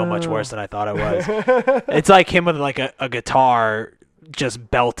 This is so much worse than I thought it was. It's like him with like a guitar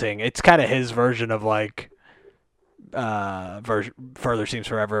just belting. It's kind of his version of like Further Seems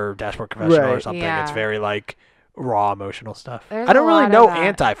Forever, Dashboard Confessional or Right. something. Yeah. It's very like raw emotional stuff. There's I don't a really lot of know that.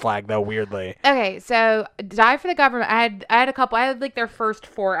 Anti-Flag though, weirdly. Okay, so Die for the Government. I had a couple. I had like their first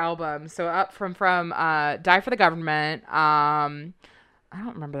 4 albums. So up from Die for the Government. I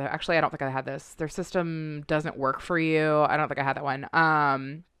don't remember that. Actually, I don't think I had this. Their System Doesn't Work for You. I don't think I had that one.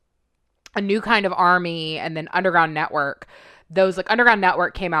 A New Kind of Army, and then Underground Network. Those like Underground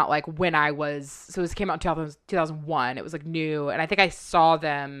Network came out like when I was, so this came out in 2001. It was like new, and I think I saw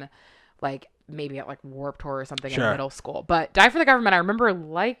them like maybe at like Warped Tour or something in Sure. middle school. But Die for the Government I remember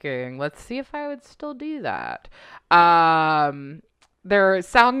liking. Let's see if I would still do that. Their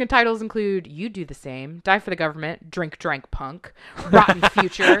song titles include You Do the Same, Die for the Government, Drink Drank Punk, Rotten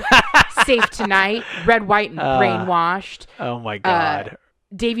Future, Safe Tonight, Red, White, and Brainwashed, Oh my god.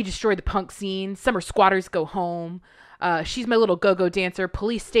 Davey Destroyed the Punk Scene, Summer Squatters Go Home, She's My Little Go-Go Dancer,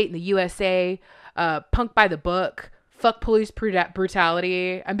 Police State in the USA, Punk by the Book, Fuck Police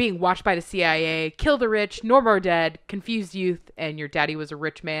Brutality, I'm Being Watched by the CIA, Kill the Rich, No More Dead, Confused Youth, and Your Daddy Was a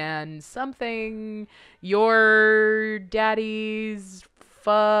Rich Man, something, Your Daddy's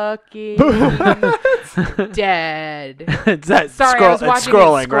fucking dead. It's that Sorry, I was it's watching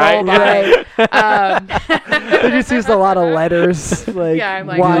scrolling, it scroll right? by. They just used a lot of letters. Like, Yeah, I'm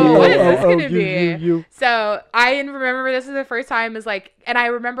like, Y-O-O-O, what is this gonna you, be? you. So I remember this is the first time is like, and I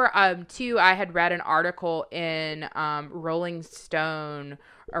remember too, I had read an article in Rolling Stone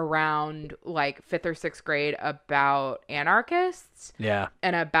around like 5th or 6th grade about anarchists Yeah.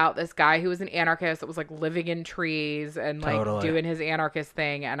 and about this guy who was an anarchist that was like living in trees and like Totally. doing his anarchist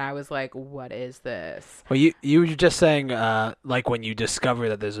thing, and I was like, what is this? Well, you were just saying, like when you discover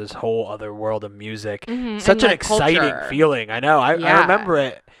that there's this whole other world of music, Mhm, such and, an like, exciting culture. feeling. I know. I Yeah. remember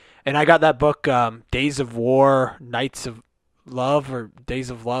it, and I got that book, Days of War, Nights of Love or Days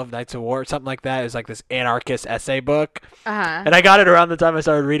of Love, Nights of War, something like that. It was like this anarchist essay book. Uh-huh. And I got it around the time I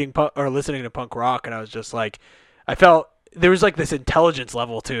started reading or listening to punk rock, and I was just like, I felt there was like this intelligence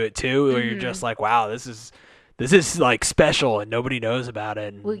level to it too, where you're just like, wow, this is like special and nobody knows about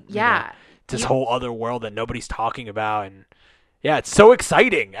it. And, Well, you know, yeah. it's this whole other world that nobody's talking about, and yeah, it's so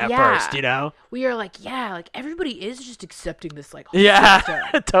exciting at first, you know? We are like, yeah, like everybody is just accepting this like Yeah,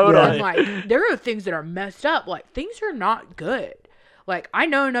 stuff. totally. And like there are things that are messed up. Like things are not good. Like I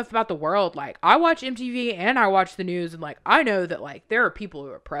know enough about the world. Like I watch MTV and I watch the news, and like I know that like there are people who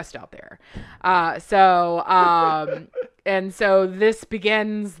are oppressed out there. And so this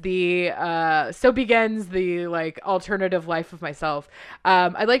begins the like alternative life of myself.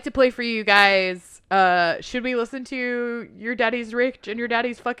 I'd like to play for you guys. Should we listen to Your Daddy's Rich and Your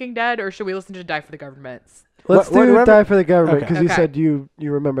Daddy's Fucking Dead, or should we listen to Die for the Governments? Let's What- do what- Die for the Government, because you Okay. said you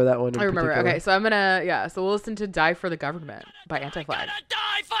remember that one in I remember. particular. Okay, so I'm gonna so we'll listen to Die for the Government by Anti-Flag.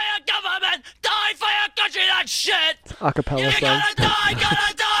 Die for your government, die for your country, that shit. Acapella You song. gotta die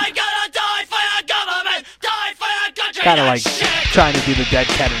for your government, die for your country, Kind of that like shit. trying to do the Dead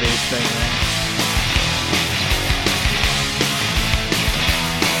Kennedys thing. Right?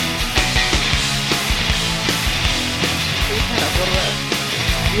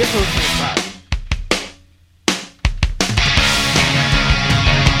 You're supposed to be proud.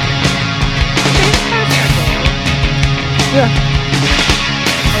 Yeah.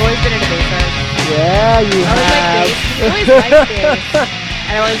 I've always been into bassist. Yeah, you I have. always liked bass.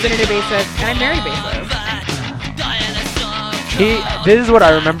 And I've always been into bassist. And I married a bassist. This is what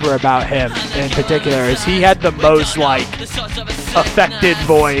I remember about him in particular, is he had the most like affected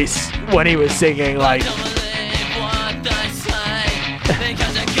voice when he was singing. Like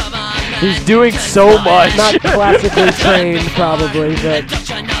he's doing so much, Not classically trained, probably,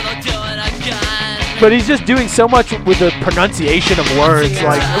 but he's just doing so much with the pronunciation of words, Yeah.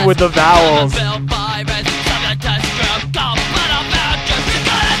 like with the vowels.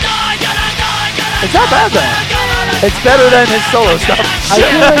 It's not bad though. It's better than his solo stuff.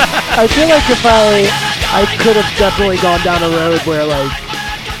 I feel like if I could have definitely gone down a road where like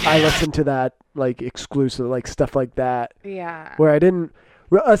I listened to that like exclusive like stuff like that, Yeah. where I didn't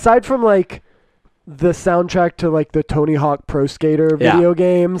aside from like the soundtrack to like the Tony Hawk Pro Skater Yeah. video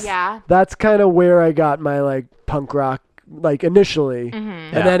games. Yeah. That's kind of where I got my like punk rock like initially, Mm-hmm.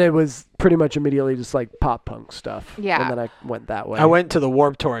 and Yeah. then it was pretty much immediately just like pop punk stuff. Yeah. and then I went that way. I went to the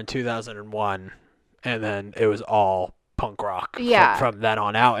Warped Tour in 2001, and then it was all punk rock Yeah. from then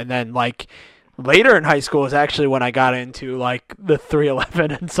on out. And then like later in high school is actually when I got into like the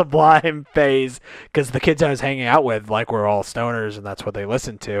 311 and Sublime phase, because the kids I was hanging out with like were all stoners, and that's what they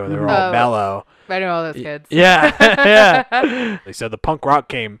listened to, and they were all Oh. mellow. I know all those kids. Yeah, yeah. So the punk rock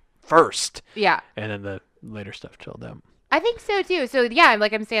came first, Yeah. and then the later stuff chilled out. I think so too. So yeah,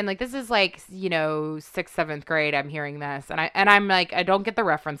 like I'm saying, like this is like 6th, 7th grade. I'm hearing this, and I'm like, I don't get the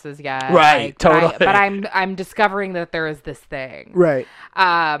references yet. Right, like, totally. But I'm discovering that there is this thing. right.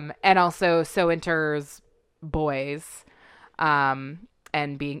 And also so enters boys, and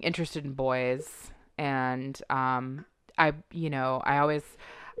being interested in boys, and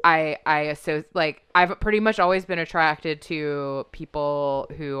I so like I've pretty much always been attracted to people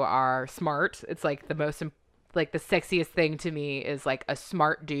who are smart. It's like the most like the sexiest thing to me is like a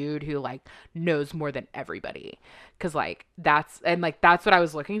smart dude who like knows more than everybody, because like that's what I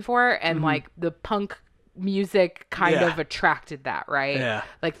was looking for, and like the punk music kind Yeah. of attracted that, right? Yeah.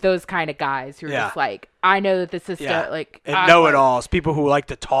 Like those kind of guys who are Yeah. just like, I know that this is Yeah. like And I'm know-it-alls, people who like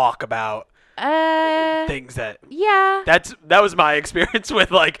to talk about like, things that yeah. that was my experience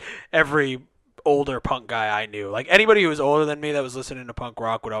with like every older punk guy I knew. Like anybody who was older than me that was listening to punk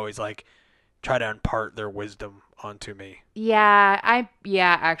rock would always like try to impart their wisdom onto me.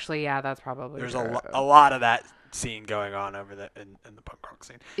 Actually, that's probably There's true. a lot of that scene going on over in the punk rock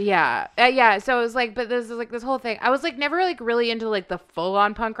scene. Yeah. So it was like, but this is like this whole thing. I was like never like really into like the full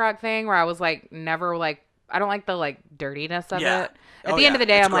on punk rock thing, where I was like never like, I don't like the like dirtiness of Yeah. it. At Oh, the end yeah. of the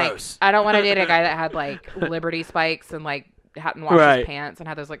day, It's I'm gross. like, I don't want to date a guy that had like Liberty spikes and like hadn't washed Right. his pants and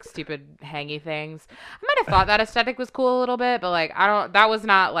had those like stupid hangy things. I might have thought that aesthetic was cool a little bit, but like that was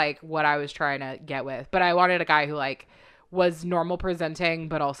not like what I was trying to get with. But I wanted a guy who like was normal presenting,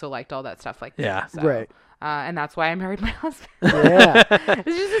 but also liked all that stuff like Yeah. that. So, Right. and that's why I married my husband. Yeah.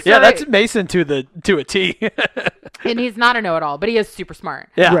 It's just a Yeah, story- that's Mason to a T. And he's not a know-it-all, but he is super smart.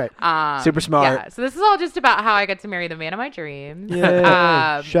 Yeah. Right. Super smart. Yeah. So this is all just about how I got to marry the man of my dreams.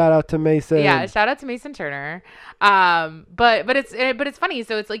 Yeah. Shout out to Mason. Yeah, shout out to Mason Turner. But it's funny.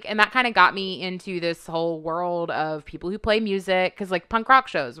 So it's like, and that kind of got me into this whole world of people who play music, because like punk rock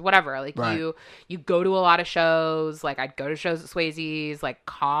shows, whatever. Like Right. you go to a lot of shows. Like I'd go to shows at Swayze's like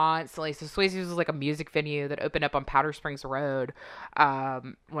constantly. So Swayze's was like a music venue that opened up on Powder Springs Road when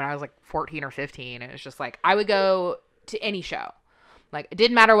I was like 14 or 15. And it's just like I would go to any show. Like, it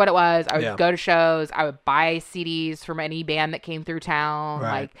didn't matter what it was. I would go to shows. I would buy CDs from any band that came through town.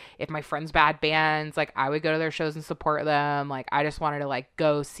 Right. Like, if my friends had bands, like, I would go to their shows and support them. Like, I just wanted to, like,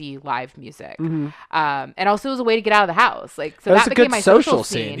 go see live music. And also it was a way to get out of the house. Like, so That was that a became good my social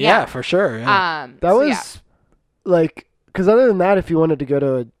scene. Yeah, for sure. Yeah. That so, was yeah. like, because other than that, if you wanted to go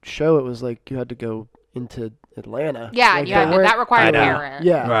to a show, it was like you had to go into Atlanta. Yeah, Like, yeah, they weren't- that required a I know. parent.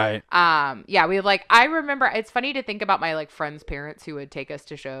 Yeah. Right. Yeah, we would like, I remember, it's funny to think about my like friends' parents who would take us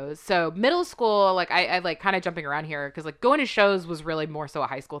to shows. So middle school, like I like kind of jumping around here because like going to shows was really more so a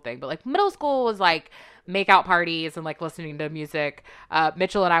high school thing, but like middle school was like makeout parties and like listening to music.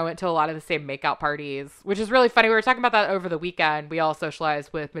 Mitchell and I went to a lot of the same makeout parties, which is really funny. We were talking about that over the weekend. We all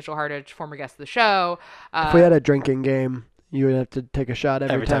socialized with Mitchell Hardage, former guest of the show. If we had a drinking game, you would have to take a shot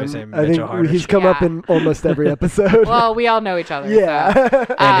every Every time time. you say I think Mitchell Hardage. he's come up Yeah. in almost every episode. Well, we all know each other. yeah.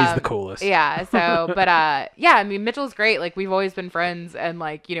 So. And he's the coolest. Yeah. So, but yeah, I mean, Mitchell's great. Like, we've always been friends, and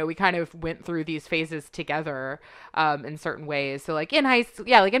like, you know, we kind of went through these phases together, in certain ways. So, like in high school,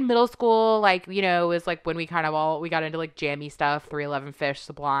 yeah, like in middle school, like, you know, it was like when we kind of we got into like jammy stuff, 311 Fish,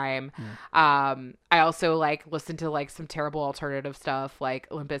 Sublime. I also like listened to like some terrible alternative stuff like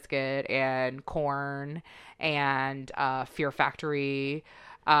Limp Bizkit and Korn and Fear Factory.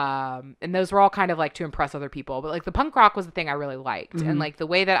 And those were all kind of like to impress other people, but like the punk rock was the thing I really liked. And like the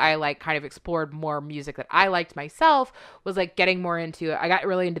way that I like kind of explored more music that I liked myself was like getting more into I got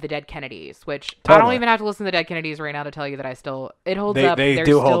really into the Dead Kennedys, which I don't Totally. even have to listen to the Dead Kennedys right now to tell you that it holds up. They They're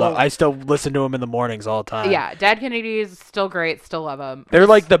do hold still- up. I still listen to them in the mornings all the time. yeah, Dead Kennedys still great, still love them. They're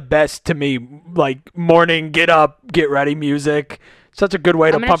like the best to me, like morning, get up, get ready music. Such a good way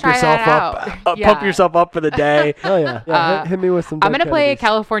to I'm gonna pump try yourself that up, out. pump Yeah. yourself up for the day. Oh yeah. Hit me with some. I'm Dead gonna play Kennedys.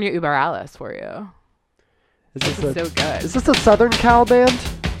 California Uber Alice for you. Is this It's so good. Is this a Southern Cal band?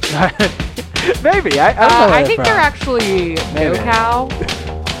 Maybe I don't know. Where I think from. they're actually Maybe. NoCal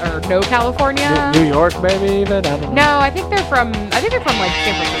or No California. New York, maybe even. I don't know. No, I think they're from like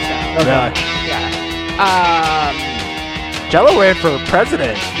San Francisco. Yeah. Yeah. Jello ran for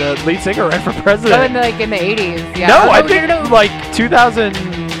president. The lead singer ran for So president. in the 80s. Yeah. No, Oh, I think like 2000.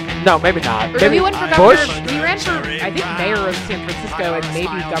 No, maybe not. Or Maybe he went for Bush. governor. He ran for, I think, mayor of San Francisco and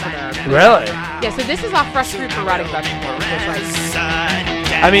maybe governor. Really? Yeah. So this is off Fresh Fruit for Rotting Vegetables. Which,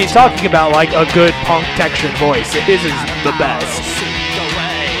 like, I mean, talking about like a good punk textured voice, his is the best.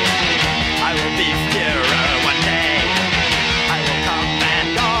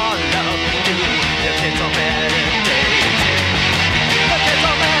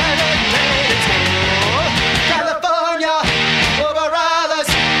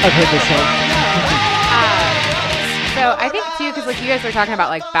 I've heard this song. so I think too, because like you guys are talking about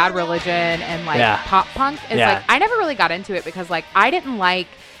like Bad Religion and like Yeah. pop punk. It's Yeah. like I never really got into it because like I didn't like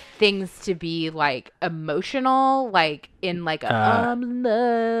things to be like emotional, like in like a I'm in love,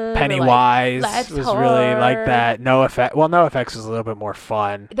 or, like, Pennywise life's was really like hard. that. No effect. Well, No Effects was a little bit more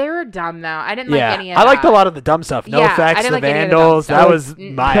fun. They were dumb though. I didn't Yeah, like any of I liked that. a lot of the dumb stuff. No Yeah, I Effects, didn't the like any of the dumb Vandals. stuff. That was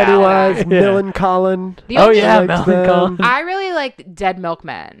Mm, my Pennywise, alley. Millencolin. The Oh only- yeah, liked Melancholy. them. I really liked Dead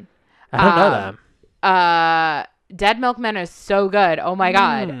Milkmen. I don't know them. Dead Milkmen is so good. Oh my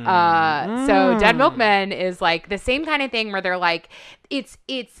god. So Dead Milkmen is like the same kind of thing where they're like it's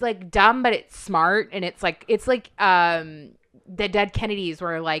like dumb but it's smart, and it's like the Dead Kennedys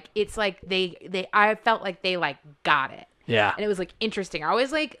where like it's like they I felt like they like got it. Yeah. And it was like interesting. I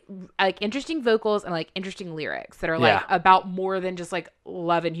always like interesting vocals and like interesting lyrics that are like Yeah. about more than just like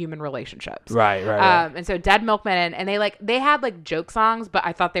love and human relationships. Right. And so Dead Milkmen, and they had like joke songs, but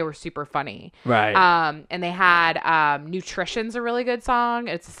I thought they were super funny. Right. And they had Nutrition's a really good song.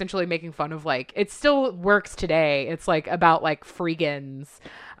 It's essentially making fun of like it still works today. It's like about like freegans,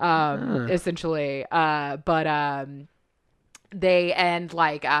 essentially. They end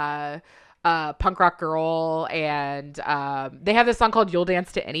like Punk Rock Girl, and they have this song called You'll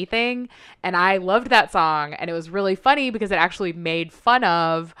Dance to Anything, and I loved that song, and it was really funny because it actually made fun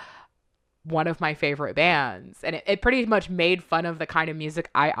of one of my favorite bands, and it pretty much made fun of the kind of music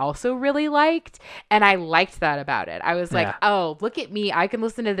I also really liked, and I liked that about it. I was like, Yeah. oh, look at me, I can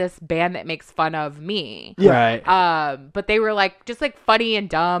listen to this band that makes fun of me. Yeah. Right. But they were like just like funny and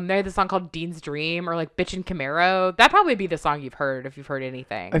dumb. They had the song called Dean's Dream, or like Bitchin' Camaro. That'd probably be the song you've heard if you've heard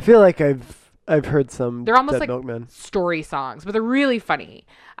anything. I feel like I've heard some. They're almost Dead like Milkmen. story songs, but they're really funny.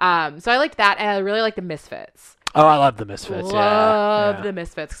 So I liked that, and I really like the Misfits. Oh, I love the Misfits. Love yeah. the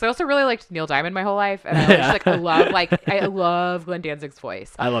Misfits. Because I also really liked Neil Diamond my whole life, and I love Glenn Danzig's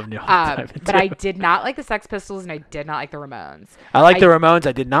voice. I love Neil Diamond But too. I did not like the Sex Pistols, and I did not like the Ramones. I like I- the Ramones.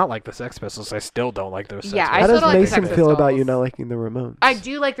 I did not like the Sex Pistols. I still don't like those. Yeah, Sex I How still does don't like the Mason Sex feel about you Pistols. not liking the Ramones? I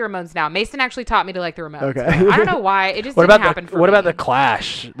do like the Ramones now. Mason actually taught me to like the Ramones. Okay. I don't know why. It just What didn't about happen the for What me. about the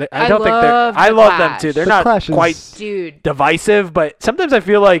Clash? I don't think they're. love I The love them Clash. too. They're The not Clash is- quite Dude, divisive, but sometimes I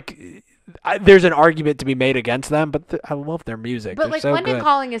feel like there's an argument to be made against them. But I love their music. but They're like so London good.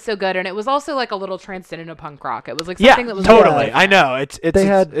 Calling is so good, and it was also like a little transcendent of punk rock. It was like Yeah, something that was totally. Yeah. I know. It's They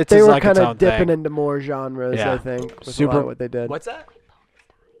were like kind its of own dipping thing. into more genres, Yeah. I think. With a Super- lot of what they did. What's that?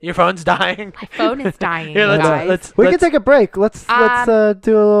 Your phone's dying. My phone is dying, Here, you guys. We can take a break. Let's do a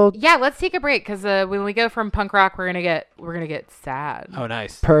little. Yeah, let's take a break because when we go from punk rock, we're gonna get sad. Oh,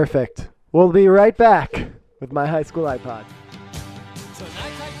 nice. Perfect. We'll be right back with my high school iPod.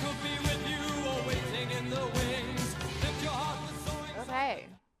 Tonight I could be with you or waiting in the wings. If your heart was so Okay.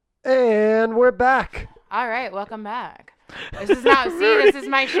 And we're back. All right. Welcome back. This is this is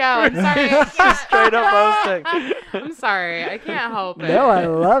my show. I'm sorry. I can't- Straight up roasting. I'm sorry. I can't help it. No, I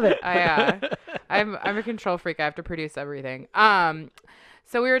love it. I'm a control freak. I have to produce everything.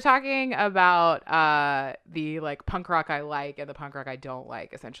 So we were talking about the like punk rock I like and the punk rock I don't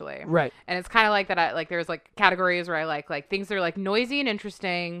like, essentially. Right. And it's kind of like that. I like there's like categories where I like things that are like noisy and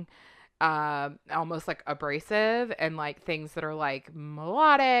interesting, almost like abrasive, and like things that are like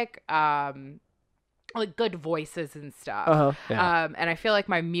melodic, like good voices and stuff. Uh-huh. Yeah. And I feel like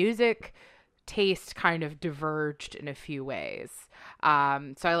my music taste kind of diverged in a few ways. So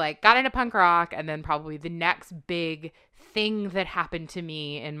I like got into punk rock, and then probably the next big thing that happened to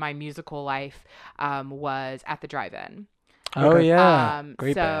me in my musical life was At the Drive-In. Oh Okay. yeah.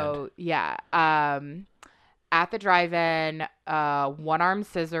 Great so yeah. At the Drive-In, One Arm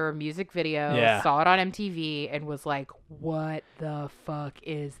Scissor music video, Yeah. saw it on MTV and was like, what the fuck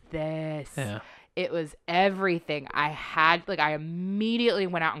is this? band. Yeah. It was everything. I immediately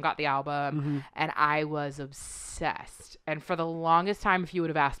went out and got the album, and I was obsessed. And for the longest time, if you would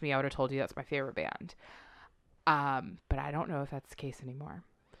have asked me, I would have told you that's my favorite band. But I don't know if that's the case anymore.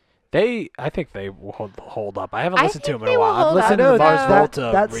 I think they will hold up. I haven't I listened to think them in they a will while. I've hold up. listened I to know Mars that Volta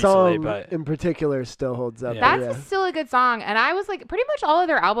that recently, song but in particular still holds up. Yeah. That's yeah. still a good song. And I was like, pretty much all of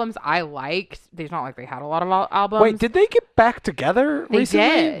their albums I liked. It's not like they had a lot of albums. wait, did they get back together They recently?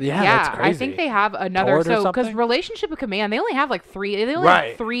 did. Yeah, that's crazy. I think they have another. Toured or So because something? Relationship with Command, they only have like three. They only Right.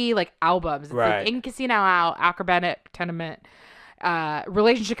 have three like albums. It's Right. like In Casino Out, Acrobatic Tenement,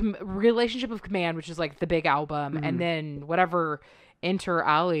 Relationship of Command, which is like the big album, Mm-hmm. and then whatever Inter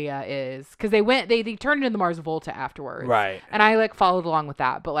Alia is, because they turned into the Mars Volta afterwards. Right. And I like followed along with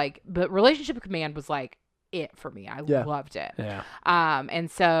that, but Relationship of Command was like it for me. I Yeah. loved it. Yeah. And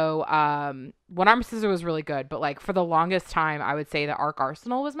so One Arm Scissor was really good, but like for the longest time, I would say that Arc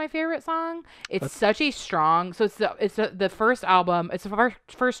Arsenal was my favorite song. It's such a strong. So it's the first album. It's the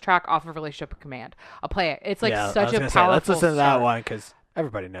first track off of Relationship with Command. I'll play it. It's like Yeah, I such was a gonna powerful. say, let's listen to that start. one because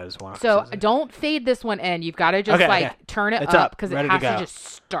everybody knows one. So don't fade this one in. You've got to just Okay, okay. turn it It's up up. because it Ready to has to go. just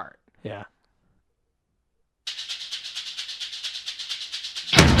start. yeah.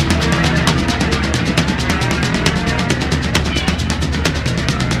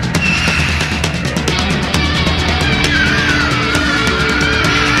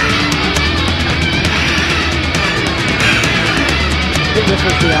 I think this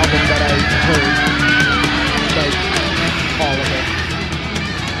was the album that I heard, like, all of it.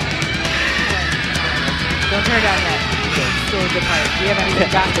 Don't turn it down yet. It's still a good part. We haven't even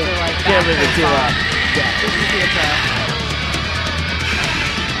gotten to like that. Can't leave it too song. loud. This is the intro.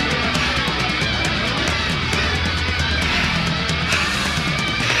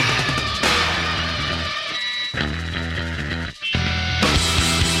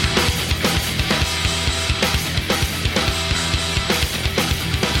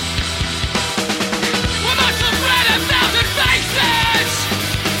 We must have read a thousand faces.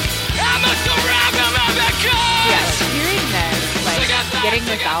 I must have robbed them of their goods. Yeah, like hearing this, like getting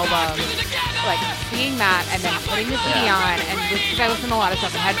this album, like seeing that, and then putting the CD on, and because I listen to a lot of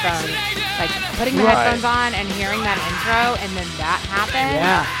stuff in headphones, like putting the Right. headphones on and hearing that intro, and then that happened,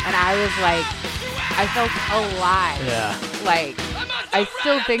 Yeah. and I was like, I felt alive, Yeah. like I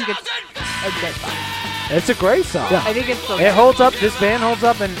still think it's a good song. It's a great song. Yeah. I think it's still It good. holds up. This band holds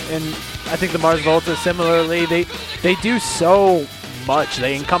up, and I think the Mars Volta similarly. They do so much.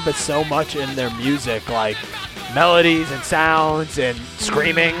 They encompass so much in their music, like melodies and sounds and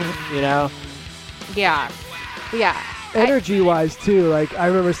screaming. You know. Yeah. Energy-wise too, like I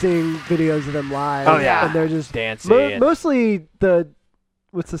remember seeing videos of them live. Oh, yeah. and they're just Dancing. mostly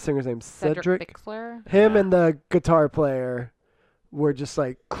what's the singer's name? Cedric Bixler. Him Yeah. and the guitar player were just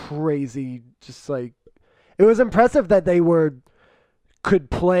like crazy. Just like it was impressive that they could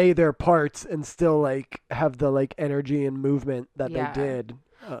play their parts and still like have the like energy and movement that Yeah. they did.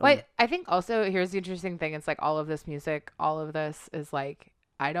 Well, I think also here's the interesting thing. It's like all of this music, all of this is like,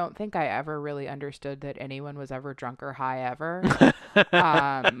 I don't think I ever really understood that anyone was ever drunk or high ever.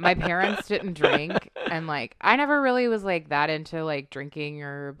 My parents didn't drink, and like I never really was like that into like drinking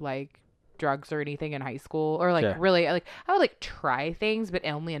or like drugs or anything in high school, or like Sure. really like I would like try things, but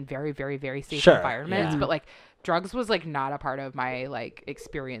only in very, very, very safe Sure, environments. yeah. But like drugs was like not a part of my like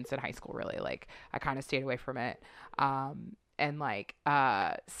experience in high school. Really, like I kind of stayed away from it. And like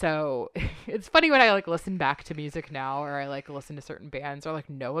so it's funny when I like listen back to music now, or I like listen to certain bands or like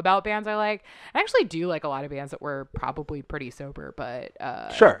know about bands I like. I actually do like a lot of bands that were probably pretty sober, but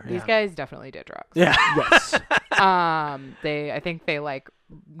Sure, these yeah. guys definitely did drugs. Yeah. yes. I think they like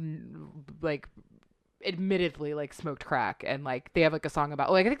admittedly like smoked crack, and like they have like a song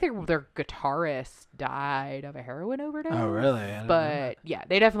about like I think their guitarist died of a heroin overdose. Oh, really? I didn't know But yeah,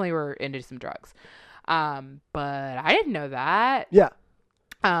 they definitely were into some drugs. But I didn't know that. Yeah.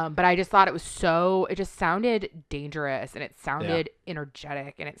 But I just thought it just sounded dangerous, and it sounded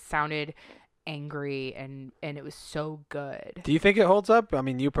energetic, and it sounded angry, and it was so good. Do you think it holds up? I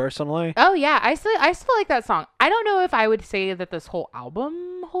mean, you personally? Oh yeah, I still like that song. I don't know if I would say that this whole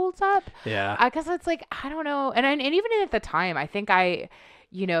album holds up. Yeah. Because it's like I don't know, and even at the time, I think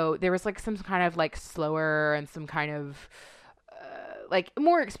there was like some kind of like slower and some kind of like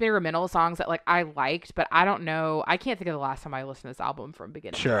more experimental songs that like I liked, but I don't know. I can't think of the last time I listened to this album from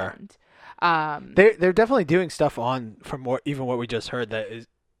beginning Sure. to end. They're definitely doing stuff from what we just heard that is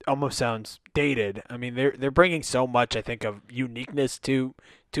almost sounds dated. I mean, they're bringing so much, I think, of uniqueness to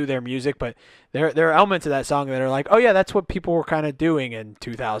their music, but there are elements of that song that are like, oh yeah, that's what people were kind of doing in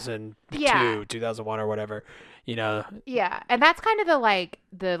 2002, Yeah. 2001 or whatever. You know. Yeah, and that's kind of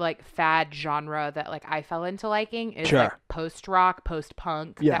the fad genre that like I fell into liking is Sure. like post rock, post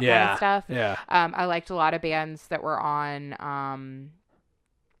punk, Yeah. that kind Yeah. of stuff. Yeah. I liked a lot of bands that were on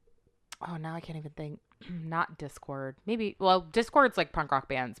oh now I can't even think. Not Discord. Maybe Discord's like punk rock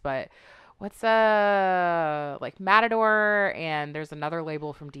bands, but what's like Matador, and there's another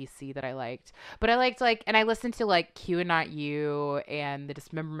label from DC that I liked. But I liked and I listened to like Q and Not You and The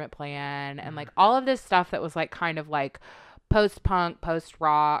Dismemberment Plan and like all of this stuff that was like kind of like post punk, post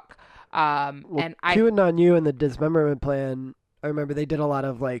rock. And Q and On You and the Dismemberment Plan, I remember they did a lot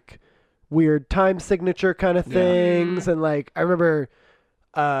of like weird time signature kind of Yeah. things, and like I remember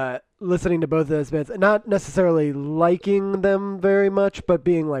listening to both of those bands and not necessarily liking them very much, but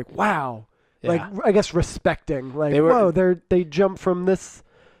being like, wow. Like Yeah. I guess respecting, like They were- whoa, they jumped from this,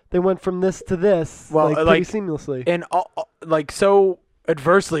 they went from this to this, Well, like pretty like- seamlessly. And like so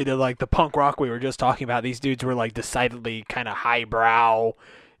adversely to like the punk rock we were just talking about, these dudes were like decidedly kind of highbrow,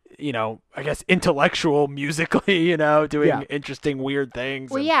 you know, I guess intellectual musically, you know, doing Yeah. interesting weird things.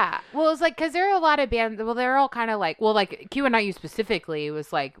 Well, and- yeah. Well, it was like because there are a lot of bands. Well, they're all kind of like like Q and Not You specifically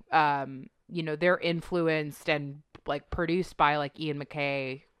was like they're influenced and like produced by like Ian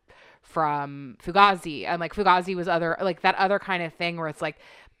MacKaye from Fugazi, and like Fugazi was other like that other kind of thing where it's like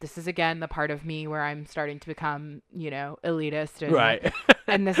this is again the part of me where I'm starting to become elitist and Right.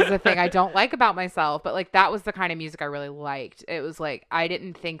 and this is the thing I don't like about myself, but like that was the kind of music I really liked. It was like I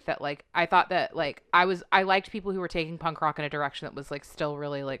didn't think that like I thought that like I liked people who were taking punk rock in a direction that was like still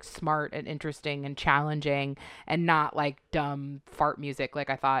really like smart and interesting and challenging and not like dumb fart music like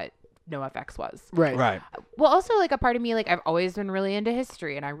I thought NoFX was. Right. Right. Well, also like a part of me, like I've always been really into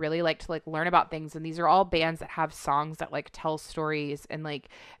history and I really like to like learn about things. And these are all bands that have songs that like tell stories and like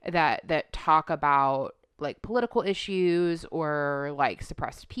that talk about like political issues or like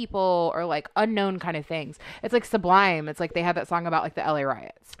suppressed people or like unknown kind of things. It's like Sublime. It's like they had that song about like the LA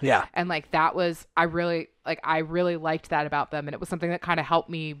riots. Yeah. And like that was I really liked that about them, and it was something that kind of helped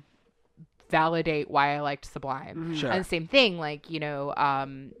me validate why I liked Sublime. Sure. And same thing, like they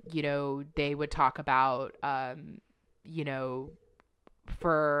would talk about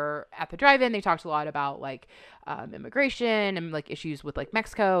for at the drive-in they talked a lot about like immigration and like issues with like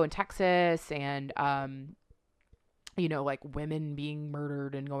Mexico and Texas and you know, like women being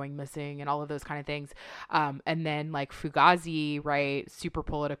murdered and going missing and all of those kind of things. And then like Fugazi, right, super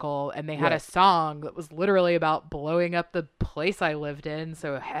political, and they had a song that was literally about blowing up the place I lived in.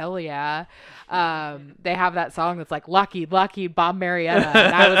 So hell yeah. They have that song that's like Lucky, Lucky, Bob Marietta.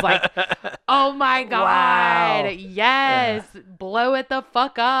 And I was like, oh my God, Wow. yes, blow it the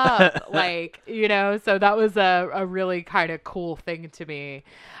fuck up. Like, you know, so that was a really kind of cool thing to me.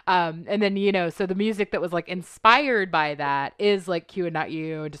 And then, you know, so the music that was like inspired by that is like Q and Not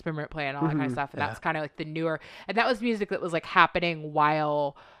You and Dismemberment Plan and all that kind of stuff. And that's kind of like the newer, and that was music that was like happening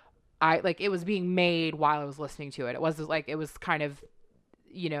while it was being made while I was listening to it. It was like, it was kind of,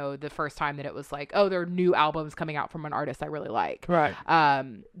 you know, the first time that it was like, oh, there are new albums coming out from an artist I really like. Right.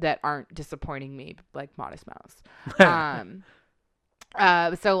 That aren't disappointing me, like Modest Mouse.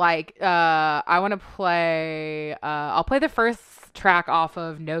 So like, I want to play, I'll play the first track off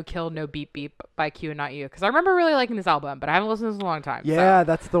of No Kill, No Beep Beep by Q and Not You, because I remember really liking this album, but I haven't listened to this in a long time. Yeah, so.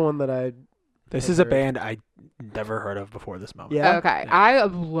 that's the one that I. This is a band I never heard of before this moment. Yeah. Okay, I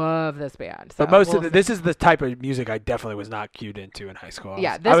love this band. So But most we'll of see. this is the type of music I definitely was not cued into in high school.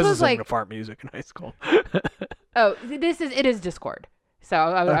 Yeah, I this was was listening like- to fart music in high school. Oh, it is Discord. So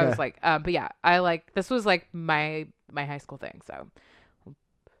I Okay. was like, but yeah, I like, this was like my high school thing. So.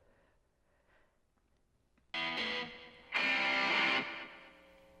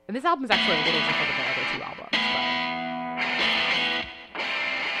 And this album is actually a little different than the other two albums.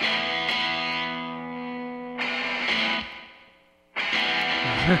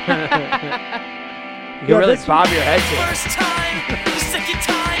 You Yeah, can really this- bob your head to it. First time, second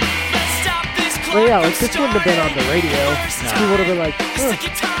time, let's stop this clock. Well, yeah, like this wouldn't have been on the radio. People would have been like, huh.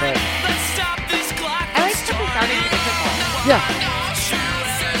 Second time, let's stop this clock. I like how it's starting physical. Yeah,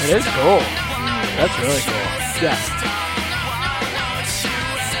 It is cool. That's really cool. yeah.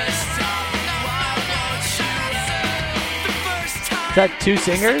 Is that two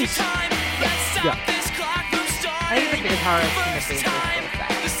singers? Yeah. I think it's the guitarist and the bassist both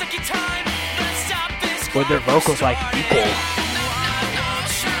that. With their vocals like equal.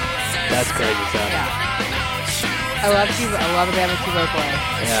 That's crazy stuff. Yeah. I love a band with two vocalists,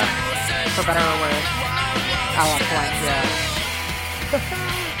 Yeah. for better or worse. I love Blank,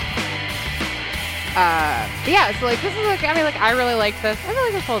 yeah, so like this is like, I mean, like I really like this. I feel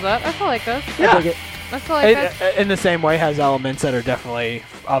like this holds up. I feel like this. Yeah. I dig it. I feel like this. In the same way, has elements that are definitely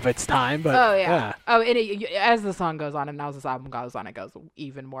of its time, but Oh yeah. Oh, and as the song goes on and as this album goes on, it goes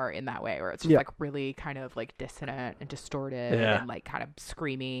even more in that way, where it's just Yeah. like really kind of like dissonant and distorted Yeah. and like kind of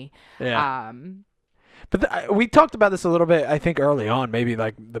screamy. yeah. But we talked about this a little bit, I think, early on, maybe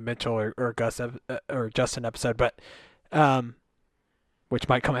like the Mitchell or Gus or Justin episode, but which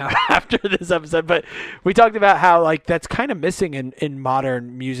might come out after this episode. But we talked about how like that's kind of missing in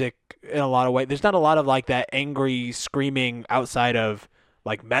modern music in a lot of ways. There's not a lot of like that angry screaming outside of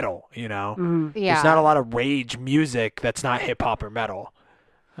like metal, you know. Mhm. Yeah. There's not a lot of rage music that's not hip hop or metal.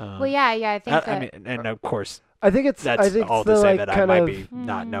 Well, yeah, I think I that. mean, and of course, I think it's. that's I think all it's to the, say like, that I kind might of, be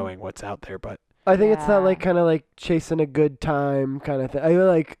not knowing what's out there, but I think it's that like Yeah. kind of like chasing a good time kind of thing. I feel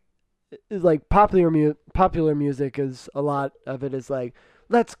like popular music is a lot of it is like,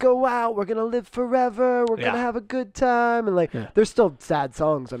 let's go out, we're gonna live forever, we're Yeah. gonna have a good time, and like Yeah. there's still sad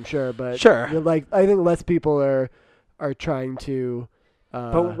songs, I'm sure, but Sure. like I think less people are trying to.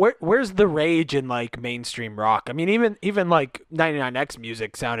 But where's the rage in like mainstream rock? I mean, even like 99X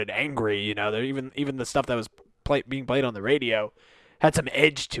music sounded angry. You know, there even the stuff that was being played on the radio had some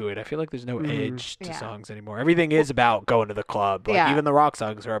edge to it. I feel like there's no edge to Yeah. songs anymore. Everything is about going to the club. Like Yeah. even the rock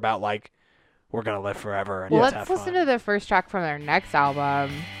songs are about like we're gonna live forever and Well, let's let's have listen fun. to the first track from their next album,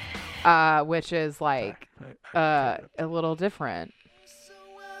 which is like a little different.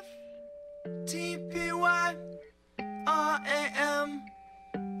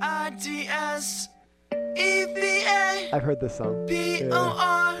 TPYRAMIDSEVA I've heard this song.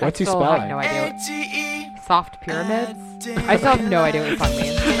 BOR What's he I still have spelling? no idea. ATE Soft Pyramids. I still have no idea what the song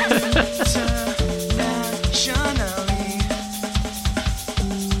means.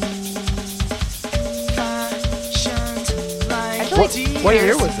 I feel like What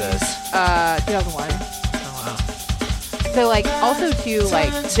year was this? 2001. So like also too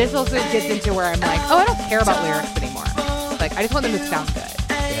like this also gets into where I'm like, oh, I don't care about lyrics anymore. Like I just want them to sound good.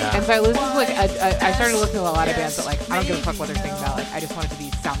 Yeah. And so I listened to like I started listening to a lot of bands that like I don't give a fuck what they're singing about. Like I just want it to be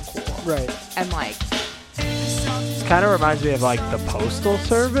sound cool. Right. And like It kind of reminds me of like the Postal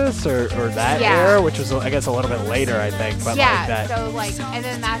Service or that Yeah. era, which was I guess a little bit later, I think. But yeah, like that. so like and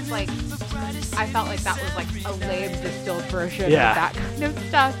then that's like I felt like that was like a lame distilled version Yeah. of that kind of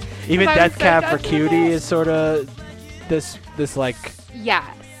stuff. Even So I was Death Cab like, for that's Cutie cool. is sort of this like Yes.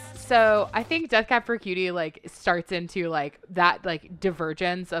 So I think Death Cab for Cutie like starts into like that like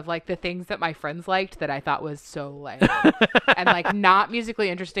divergence of like the things that my friends liked that I thought was so lame and like not musically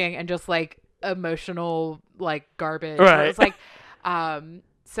interesting and just like emotional like garbage. Right. It was like,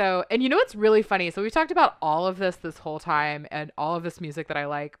 so, and you know what's really funny? So we've talked about all of this whole time and all of this music that I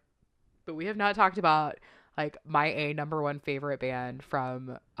like, but we have not talked about like my number one favorite band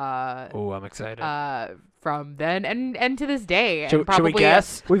from Oh, I'm excited. from then and to this day. And Should we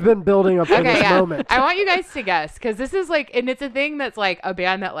guess? We've been building up to Okay, this yeah. moment. I want you guys to guess because this is like, and it's a thing that's like a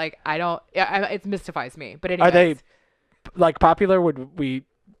band that like it mystifies me. But anyways, Are they like popular? Would we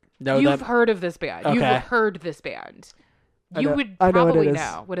know you've them? heard of this band? Okay. You've heard this band. I You know- would I know what probably it is.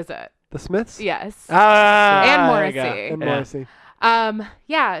 know. What is it? The Smiths? Yes. Ah, And there you go. Morrissey. And Yeah. Morrissey.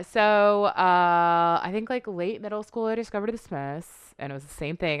 Yeah, so I think like late middle school I discovered the Smiths and it was the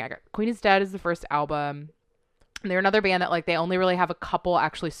same thing. I got Queen is Dead is the first album. And they're another band that like they only really have a couple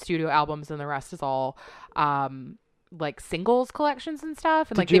actually studio albums and the rest is all like singles collections and stuff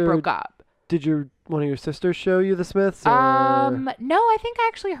and Did like they your- broke up. Did one of your sisters show you the Smiths? Or... No, I think I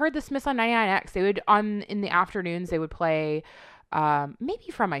actually heard the Smiths on 99X. They would in the afternoons they would play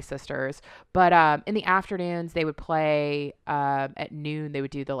maybe from my sisters, but in the afternoons they would play at noon they would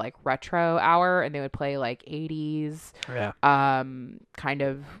do the like retro hour and they would play like 80s Yeah. kind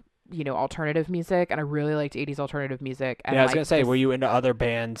of alternative music, and I really liked 80s alternative music. And Yeah, I was like, gonna say, this- were you into other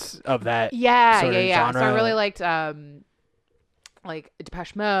bands of that? yeah sort of So I genre? really liked like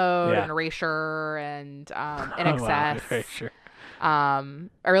Depeche Mode Yeah. and Erasure and Oh, wow, NXS. very sure. I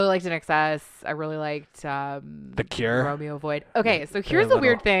really liked NXS. I really liked The Cure. Romeo Void. Okay, so here's the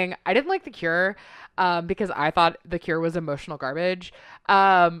weird thing. I didn't like The Cure because I thought The Cure was emotional garbage,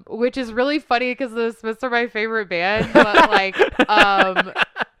 which is really funny because the Smiths are my favorite band. But like,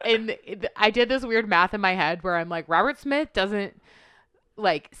 and I did this weird math in my head where I'm like, Robert Smith doesn't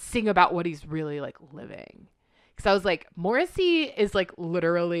like sing about what he's really like living. Because I was like, Morrissey is like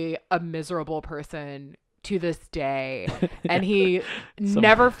literally a miserable person to this day, and he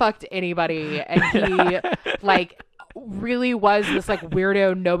never fucked anybody, and he like really was this like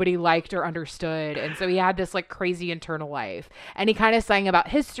weirdo nobody liked or understood, and so he had this like crazy internal life, and he kind of sang about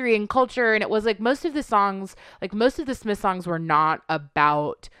history and culture, and it was like most of the Smith songs were not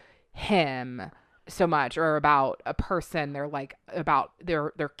about him so much or about a person. They're like about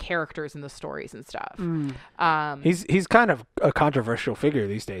their characters in the stories and stuff. He's kind of a controversial figure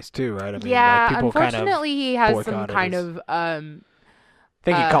these days too, right? I mean, Yeah, like, people kind unfortunately, he has some boycotted kind his- of I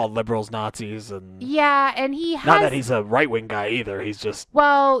think he called liberals Nazis, and yeah, and he has not that he's a right wing guy either. He's just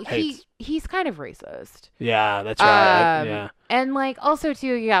hates. he's kind of racist. yeah, that's right. Um, Yeah, And like also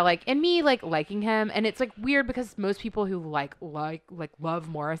too, yeah, like and me like liking him, and it's like weird because most people who like love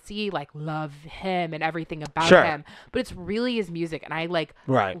Morrissey like love him and everything about Sure. him, but it's really his music, and I like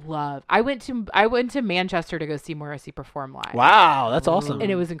right. love. I went to Manchester to go see Morrissey perform live. Wow, that's awesome.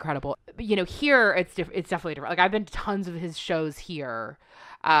 And it was incredible. But, here it's definitely different. Like I've been to tons of his shows here,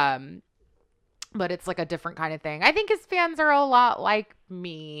 but it's like a different kind of thing. I think his fans are a lot like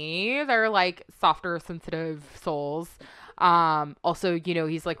me. They're like softer, sensitive souls. Also,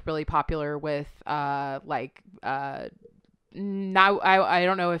 he's like really popular with now I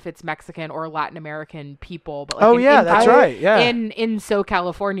don't know if it's Mexican or Latin American people, but like that's right. Yeah, in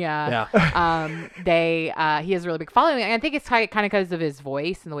California, yeah. he has a really big following. And I think it's kind of because of his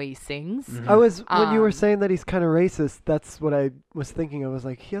voice and the way he sings. I was when you were Um, saying that he's kind of racist. That's what I was thinking. I was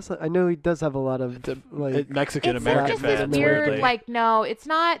like, I know he does have a lot of like. Mexican It's American just this fans. weird, weirdly. like, no, it's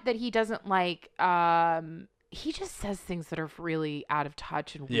not that he doesn't like. He just says things that are really out of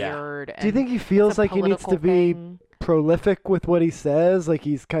touch and Yeah. weird. Do you and think he it's feels a like he needs to political be thing. prolific with what he says? Like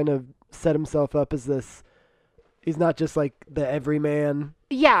he's kind of set himself up as this. He's not just like the everyman.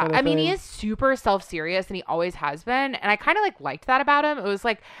 Yeah, kinda I mean, he thing. is super self-serious, and he always has been. And I kind of like liked that about him. It was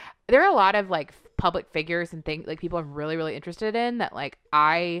like there are a lot of like public figures and things like people I'm really, really interested in that like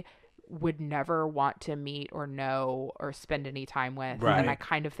I would never want to meet or know or spend any time with. Right. And I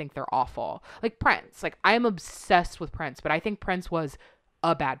kind of think they're awful. Like Prince. Like I am obsessed with Prince, but I think Prince was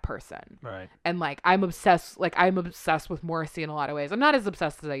a bad person. right. And like I'm obsessed with Morrissey in a lot of ways. I'm not as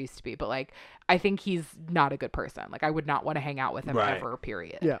obsessed as I used to be, but like I think he's not a good person. Like I would not want to hang out with him Right. ever,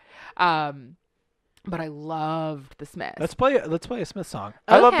 period. Yeah. But I loved the Smiths. Let's play a Smith song.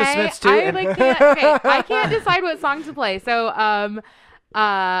 I love the Okay, Smiths too. I and- like I can't decide what song to play. So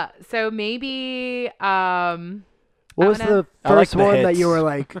so maybe Well, What was the I like first the one that hits. you were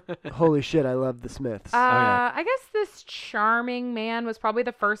like, holy shit, I love the Smiths? yeah. I guess This Charming Man was probably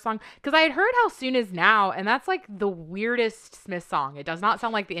the first song because I had heard How Soon Is Now, and that's like the weirdest Smith song. It does not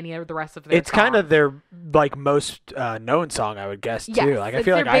sound like any of the rest of their It's kind of songs. their like most known song, I would guess too. Yes, Like I it's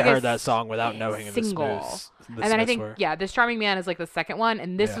feel like their I heard biggest that song without knowing who the single. Smiths. And then I think, were. This Charming Man is like the second one,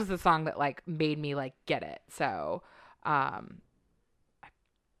 and this Yeah. was the song that like made me like get it. So, I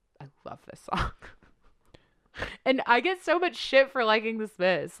love this song. And I get so much shit for liking the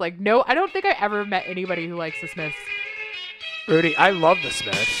Smiths. Like, no, I don't think I ever met anybody who likes the Smiths. Rudy, I love the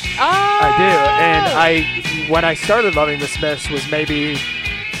Smiths. Oh! I do, and when I started loving the Smiths was maybe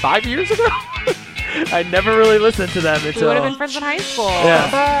 5 years ago. I never really listened to them We until. would have been friends in high school.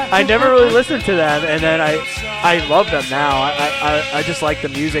 Yeah, I never really listened to them, and then I love them now. I just like the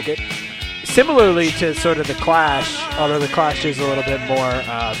music. Similarly to sort of the Clash, although the Clash is a little bit more,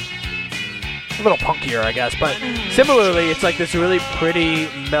 a little punkier, I guess. But similarly, it's like this really pretty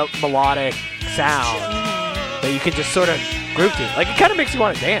melodic sound that you can just sort of groove to. Like it kind of makes you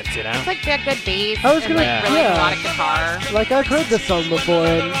want to dance, you know? It's like that good bass I was and gonna- like really yeah. melodic guitar. Like, I've heard this song before,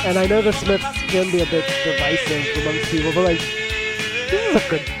 and I know the Smiths can be a bit divisive amongst people, but like,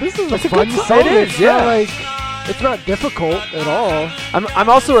 this is a It's a fun good song. song. It is, It's yeah. not, like, it's not difficult at all. I'm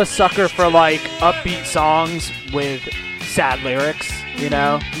also a sucker for like upbeat songs with sad lyrics, you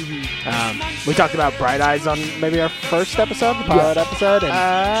know? We talked about Bright Eyes on maybe our first episode, the pilot episode,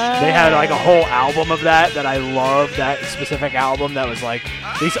 and they had like a whole album of that I loved, that specific album that was like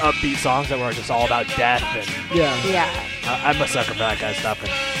these upbeat songs that were just all about death, and Yeah. Yeah. I'm a sucker for that kind of stuff.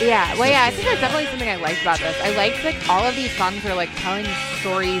 And Yeah, well, yeah, I think that's definitely something I liked about this. I liked, like, all of these songs are, like, telling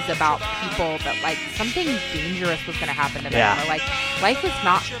stories about people that, like, something dangerous was going to happen to them. Yeah. Or, like, life is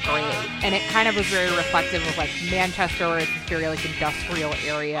not great. And it kind of was very reflective of, like, Manchester, where it's this very, like, industrial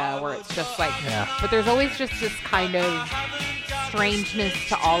area where it's just, like, Yeah. but there's always just this kind of strangeness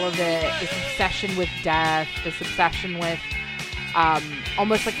to all of it, this obsession with death, this obsession with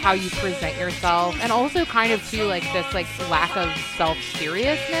almost like how you present yourself, and also kind of too like this like lack of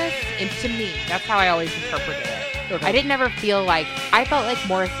self-seriousness. And to me, that's how I always interpreted it. Okay. I didn't ever feel like, I felt like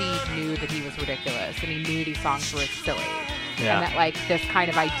Morrissey knew that he was ridiculous and he knew these songs were silly. Yeah. And that like this kind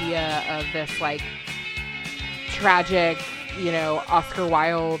of idea of this like tragic, you know, Oscar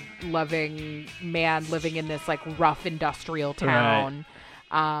Wilde loving man living in this like rough industrial town.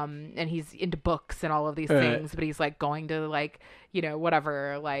 And he's into books and all of these Right. things, but he's like going to like, you know,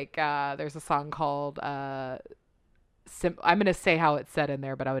 whatever, like there's a song called I'm going to say how it's said in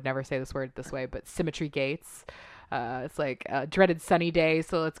there, but I would never say this word this way, but Symmetry Gates. It's like dreaded sunny day,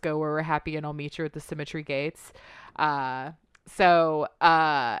 so let's go where we're happy and I'll meet you at the Symmetry Gates.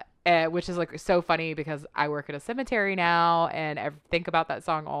 Which is like so funny because I work at a cemetery now and I think about that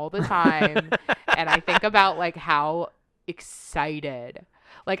song all the time. And I think about like how excited,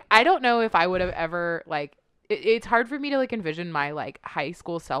 like, I don't know if I would have ever like, it's hard for me to like envision my like high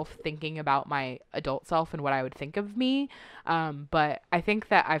school self thinking about my adult self and what I would think of me. But I think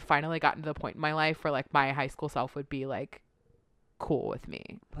that I've finally gotten to the point in my life where like my high school self would be like cool with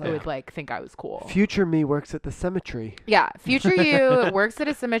me. I would like think I was cool. Future me works at the cemetery. Yeah, future you works at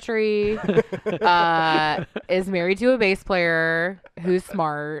a cemetery, is married to a bass player who's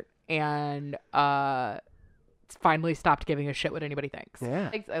smart, and finally stopped giving a shit what anybody thinks. Yeah.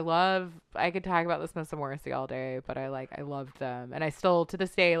 Like, I could talk about this Smiths and Morrissey all day, but I loved them, and I still to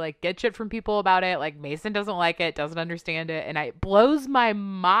this day like get shit from people about it. Like Mason doesn't like it, doesn't understand it, and it blows my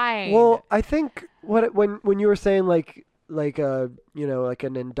mind. Well, I think when you were saying like you know, like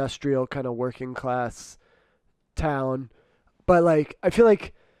an industrial kind of working class town, but like I feel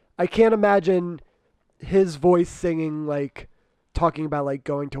like I can't imagine his voice singing like talking about like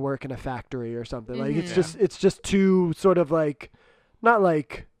going to work in a factory or something. Like it's just too sort of like not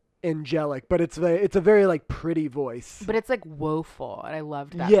like angelic, but it's a very like pretty voice. But it's like woeful, and I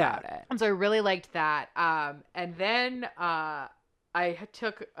loved that Yeah. about it. And so I really liked that. And then I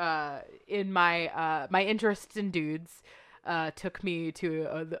took in my my interest in dudes took me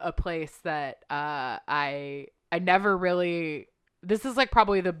to a place that I never really. This is like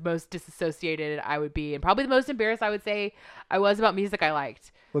probably the most disassociated I would be, and probably the most embarrassed I would say I was about music I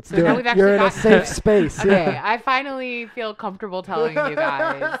liked. Let's So do now it. we've actually You're in a gotten to safe it. space. Okay, Yeah. I finally feel comfortable telling you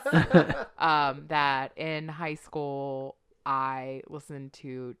guys that in high school I listened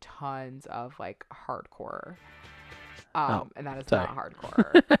to tons of like hardcore. And that is sorry. not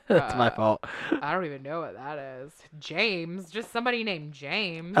hardcore. That's my fault. I don't even know what that is. James, just somebody named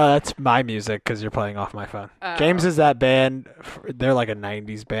James. That's my music because you're playing off my phone. Oh. James is that band. They're like a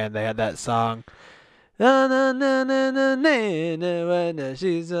 '90s band. They had that song. Na, na, na, na, na, na, na, na,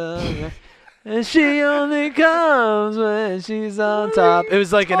 she's And she only comes when she's on top. It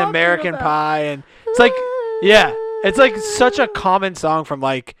was like an talking American about? Pie, and it's like, yeah, it's like such a common song from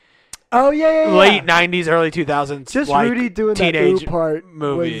like Oh yeah. late '90s, early 2000s. Just like, Rudy doing teenage that ooh part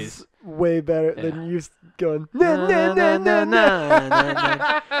movies. was way better Yeah. than you going. Na, Na, na, na, na,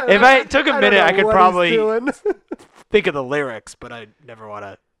 na. If I took a minute, don't I know could what he's probably doing. think of the lyrics, but I never want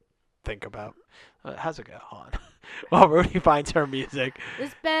to think about. How's it go on? While Rudy finds her music.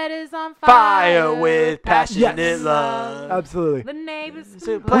 This bed is on Fire fire with passionate Yes. love. Absolutely. The neighbors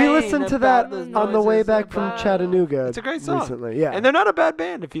So We Plain listened to that about the on the way noises back from about- Chattanooga. It's a great song. Recently, yeah. And they're not a bad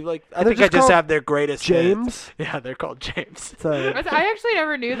band. If you like, I And they're think I just just called have their greatest hits. James. Yeah, they're called James. So, I actually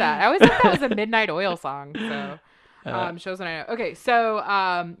never knew that. I always thought that was a Midnight Oil song. So shows what I know. Okay, so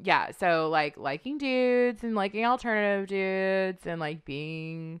yeah, so like liking dudes and liking alternative dudes and like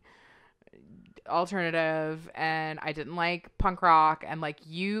being alternative, and I didn't like punk rock, and like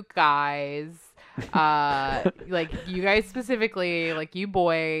you guys like you guys specifically, like you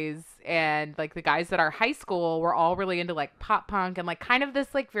boys and like the guys at our high school were all really into like pop punk and like kind of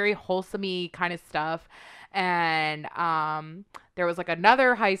this like very wholesome-y kind of stuff. And there was like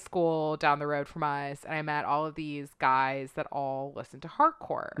another high school down the road from us, and I met all of these guys that all listened to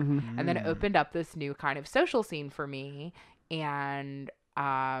hardcore. And then it opened up this new kind of social scene for me, and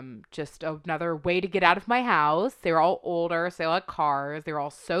just another way to get out of my house. They were all older, so they all had cars. They were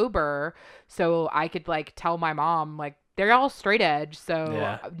all sober, so I could like tell my mom like they're all straight edge. So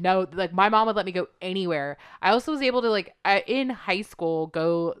Yeah. no, like my mom would let me go anywhere. I also was able to like in high school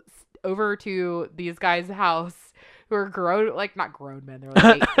go over to these guys' house who are grown, like not grown men. They're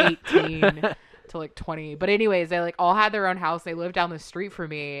like 18 to like 20. But anyways, they like all had their own house. They lived down the street from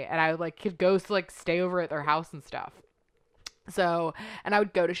me, and I like could go to like stay over at their house and stuff. So, and I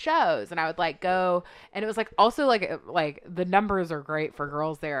would go to shows, and I would like go, and it was like also like the numbers are great for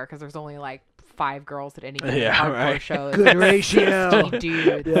girls there because there's only like 5 girls at any given hardcore right. show. Good ratio. 60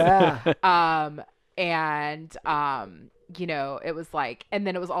 dudes. yeah. And you know, it was like, and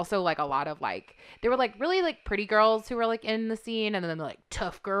then it was also like a lot of like, there were like really like pretty girls who were like in the scene, and then like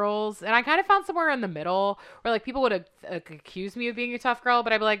tough girls, and I kind of found somewhere in the middle where like people would accuse me of being a tough girl,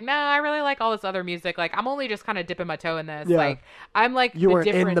 but I'd be like, no, I really like all this other music, like I'm only just kind of dipping my toe in this. Yeah. Like I'm like You the weren't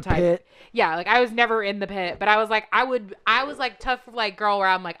in different the type. pit. Yeah, like I was never in the pit, but I was like, I was like tough like girl where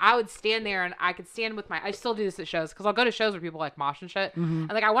I'm like, I would stand there and I could stand with I still do this at shows because I'll go to shows where people like mosh and shit, and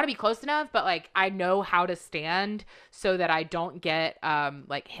like I want to be close enough, but like I know how to stand so that I don't get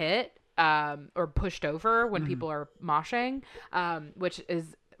like hit or pushed over when people are moshing, which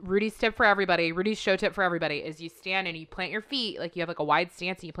is Rudy's tip for everybody. Rudy's show tip for everybody is you stand and you plant your feet, like you have like a wide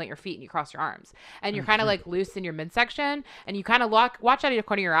stance, and you plant your feet and you cross your arms, and you're kind of like loose in your midsection, and you kind of watch out of the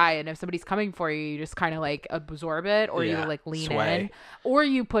corner of your eye, and if somebody's coming for you, you just kind of like absorb it, or you Yeah, like lean sway. in, or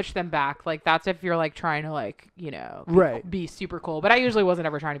you push them back. Like that's if you're like trying to like, you know, Right. be super cool. But I usually wasn't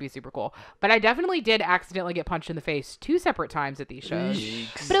ever trying to be super cool. But I definitely did accidentally get punched in the face 2 separate times at these shows.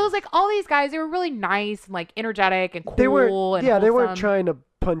 But it was like all these guys, they were really nice and like energetic and cool. They weren't. and Yeah, they weren't wholesome. trying to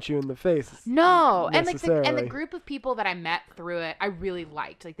punch you in the face. No, and like the necessarily. group of people that I met through it, I really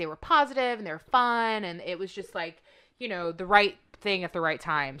liked. Like they were positive and they were fun, and it was just like, you know, the right thing at the right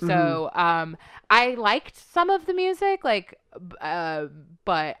time. So I liked some of the music, like,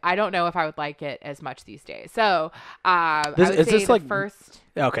 but I don't know if I would like it as much these days. So I would Is say this the like- first.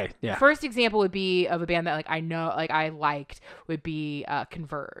 Okay, yeah. First example would be of a band that like I know, like I liked, would be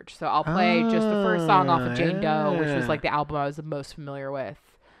Converge. So I'll play just the first song off of Jane Doe, which was yeah. like the album I was the most familiar with.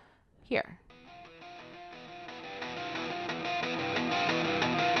 Here.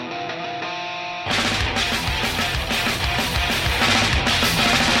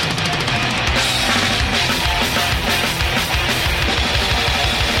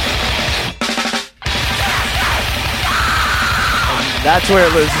 That's where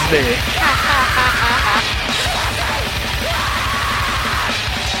it loses me.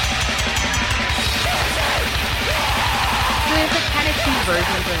 So there's like kind of 2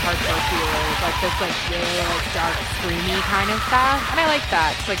 versions of hardcore feelers, like this like really like dark screamy kind of stuff, and I like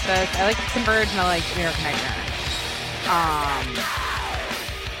that. It's like this. I like Converge and I like American Nightmare.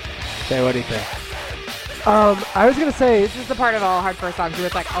 Okay, what do you think? I was gonna say This is the part of all hardcore songs where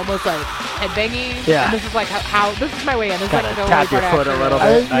it's like almost like headbanging. Yeah. And this is like how this is my way in. This is like Kinda the only tap your part I foot a actually little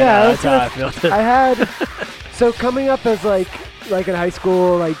really bit. like. yeah, I was that's how I gonna- feel. I had so coming up as like in high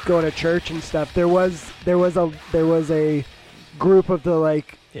school, like going to church and stuff. There was a group of the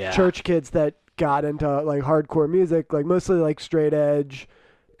like Yeah. church kids that got into like hardcore music, like mostly like straight edge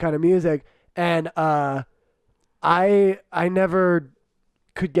kind of music, and I never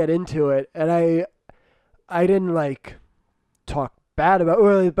could get into it, and I didn't like talk bad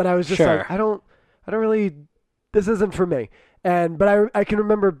about but I was just Sure. like, I don't really, this isn't for me. But I can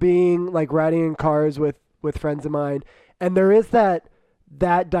remember being like riding in cars with friends of mine, and there is that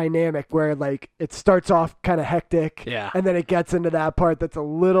dynamic where like it starts off kind of hectic, Yeah. and then it gets into that part that's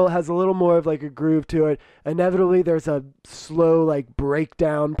has a little more of like a groove to it. Inevitably there's a slow like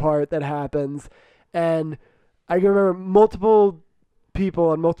breakdown part that happens, and I can remember multiple people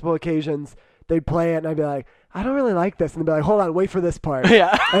on multiple occasions, they'd play it and I'd be like, I don't really like this, and they'd be like, hold on, wait for this part.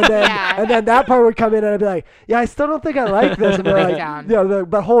 Yeah. And then Yeah. and then that part would come in and I'd be like, yeah, I still don't think I like this. And they're like, Breakdown. yeah,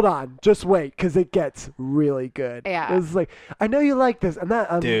 but hold on, just wait, because it gets really good. Yeah. It's like, I know you like this, and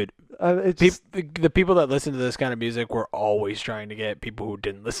that Dude. it's just, The people that listen to this kind of music were always trying to get people who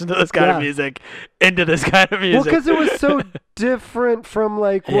didn't listen to this kind Yeah. of music into this kind of well, music. because it was so different from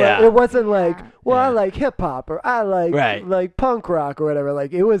like what Yeah. it wasn't like. Yeah. Well, I Yeah. like hip hop, or I like Right. like punk rock or whatever.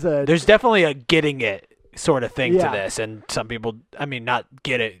 Like it was a There's definitely a getting it sort of thing Yeah. to this, and some people, I mean, not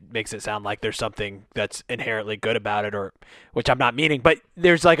get it makes it sound like there's something that's inherently good about it, or which I'm not meaning, but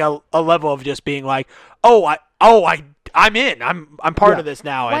there's like a level of just being like, I'm in, I'm part Yeah. of this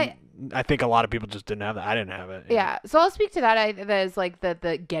now, Why- and I think a lot of people just didn't have that. I didn't have it. Yeah, so I'll speak to that. There's like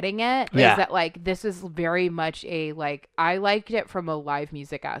the getting it is Yeah. that like this is very much a like I liked it from a live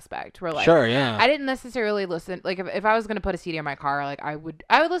music aspect where like Sure, yeah. I didn't necessarily listen like if I was gonna put a CD in my car, like I would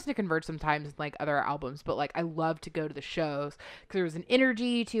listen to Converge sometimes and like other albums, but like I love to go to the shows because there was an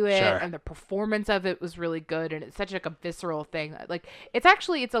energy to it Sure. and the performance of it was really good, and it's such like a visceral thing. Like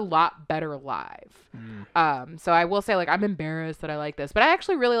it's a lot better live. So I will say like I'm embarrassed that I like this, but I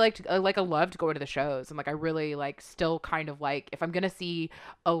actually really I loved going to the shows, and like I really like still kind of like if I'm gonna see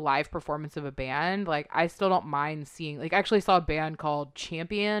a live performance of a band, like I still don't mind seeing like I actually saw a band called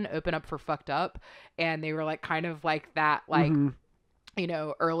Champion open up for Fucked Up, and they were like kind of like that like you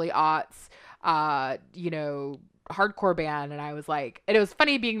know early aughts you know hardcore band, and I was like, and it was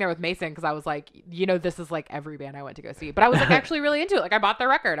funny being there with Mason because I was like, you know, this is like every band I went to go see, but I was like actually really into it. Like I bought their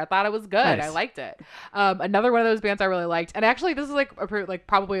record, I thought it was good, Nice. I liked it. Another one of those bands I really liked, and actually this is like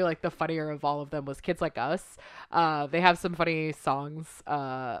probably like the funnier of all of them, was Kids Like Us. They have some funny songs.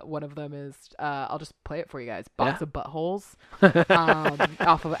 One of them is I'll just play it for you guys. Box Yeah. of Buttholes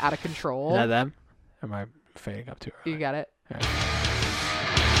off of Out of Control. Is that them? Am I fading up too early? You got it.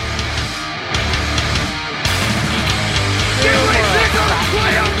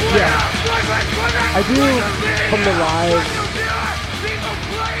 I do from the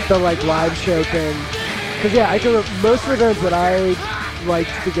live show thing, because yeah, I can most of the bands that I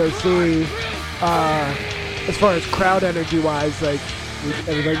liked to go see, as far as crowd energy wise, like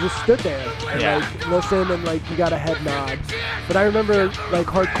everybody just stood there and Yeah. like listened, and like you got a head nod. But I remember like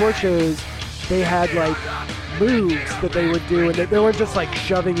hardcore shows, they had like moves that they would do, and they weren't just like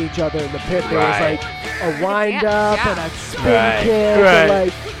shoving each other in the pit. There Right. was like a wind up Yeah. and a spin Right. kick, Right. and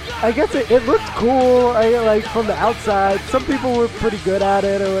like I guess it looked cool. Like from the outside, some people were pretty good at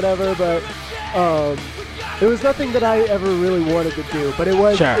it or whatever, but it was nothing that I ever really wanted to do. But it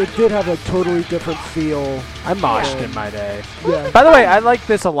was, Sure. it did have a totally different feel. I moshed Yeah. in my day. Yeah. By the way, I like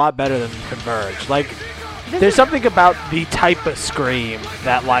this a lot better than Converge. Like, This there's is- something about the type of scream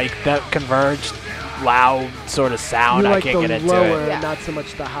that Converge loud sort of sound. You I like can't the get into lower, it. Yeah. not so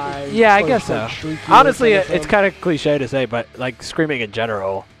much the high. Yeah, I or guess so. like shrieky Honestly, or something. it's kind of cliche to say, but like screaming in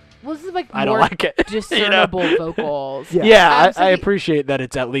general, Well, this is like I more don't like it. you know? discernible vocals. Yeah. Yeah, So I you- appreciate that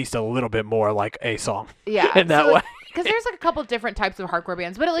it's at least a little bit more like a song Yeah, in that way. Because there's like a couple different types of hardcore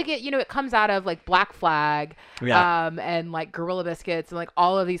bands, but it comes out of like Black Flag, Yeah. and like Gorilla Biscuits and like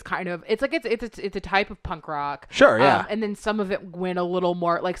all of these kind of it's a type of punk rock. Sure, yeah. And then some of it went a little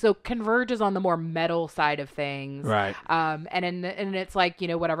more like so Converge is on the more metal side of things. Right. And it's like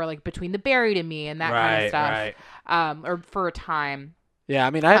whatever like Between the Buried and Me and that kind of Right, stuff. right. Or for a time. Yeah, I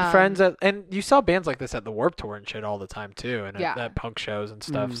mean, I had friends Um, and you saw bands like this at the Warped Tour and shit all the time too, and Yeah. at punk shows and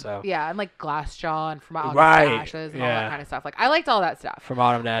stuff. So Yeah, and like Glassjaw and From Out Right, to Ashes and all yeah. that kind of stuff. Like I liked all that stuff. from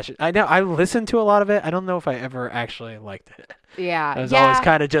Autumn to Ashes, I know I listened to a lot of it. I don't know if I ever actually liked it. Yeah. I was yeah. always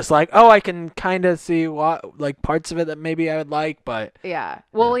kind of just like, oh, I can kind of see what like parts of it that maybe I would like, but Yeah.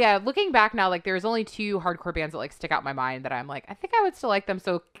 Well, yeah. Looking back now, like there's only 2 hardcore bands that like stick out in my mind that I'm like, I think I would still like them.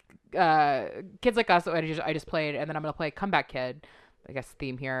 So, Kids Like Us, I just played, and then I'm gonna play Comeback Kid, I guess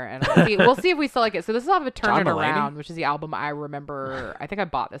theme here, and we'll see if we still like it. So this is off of Turn John It Mulaney? Around, which is the album I remember. I think I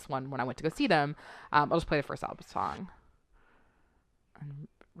bought this one when I went to go see them. I'll just play the first album song.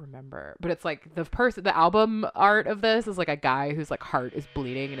 Remember, but it's like the album art of this is like a guy whose like heart is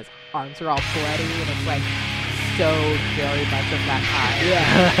bleeding and his arms are all bloody, and it's like so very much of that time.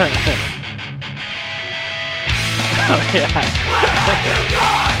 Yeah.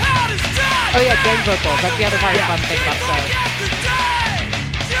 Oh yeah, gang vocals. That's the other part of fun thing about the show.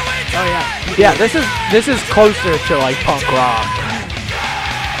 Oh yeah. Yeah, this is closer to like punk rock.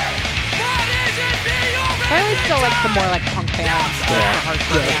 I always still like the more like punk bands, or Yeah. the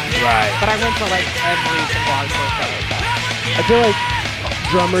hardcore bands. Right. But I went to like every single hardcore show. I feel like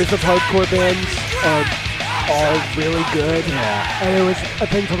drummers of hardcore bands are all really good. Yeah. And it was a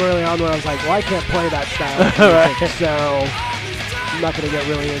thing from early on where I was like, well, I can't play that style of music, Right. so I'm not gonna get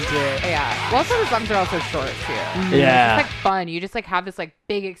really into it. Yeah. Well, also the songs are also short too. Yeah. It's like fun. You just like have this like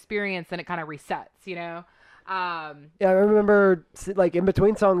big experience, and it kind of resets. You know. Yeah, I remember like in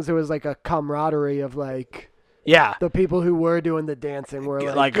between songs there was like a camaraderie of like Yeah. the people who were doing the dancing were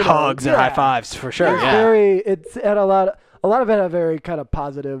Like you know, hugs and yeah. high fives for sure. It's Yeah. very. It's had a lot of it had a very kind of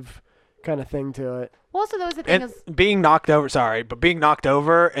positive kind of thing to it. Well, also there was the thing And is. being knocked over, being knocked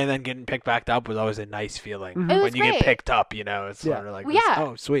over and then getting picked back up was always a nice feeling. Mhm. It was When you great. get picked up, you know, it's Yeah. sort of like, Well, this, yeah.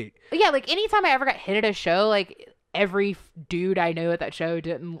 oh, sweet. Yeah, like anytime I ever got hit at a show, like every dude I know at that show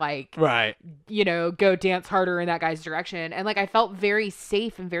didn't like, Right. you know, go dance harder in that guy's direction. And like I felt very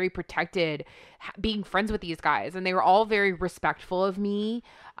safe and very protected being friends with these guys, and they were all very respectful of me.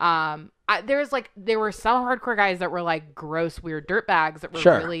 There were some hardcore guys that were like gross, weird dirtbags that were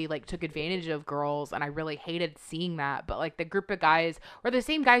Sure. really like took advantage of girls, and I really hated seeing that. But like the group of guys, or the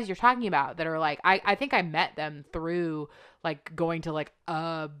same guys you're talking about, that are like, I think I met them through like going to like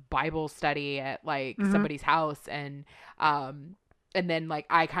a Bible study at like somebody's house, and then like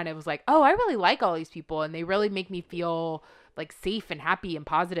I kind of was like, oh, I really like all these people, and they really make me feel like safe and happy and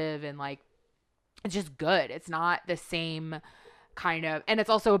positive, and like it's just good. It's not the same kind of, and it's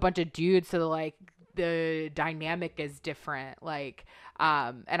also a bunch of dudes, so like the dynamic is different. Like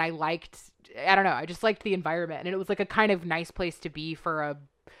and I don't know, I just liked the environment, and it was like a kind of nice place to be for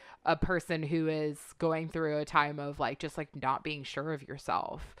a person who is going through a time of like just like not being sure of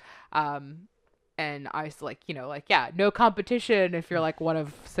yourself. And I was like, you know, like, yeah, no competition if you're like one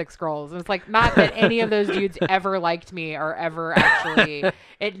of 6 girls. And it's like, not that any of those dudes ever liked me or ever actually,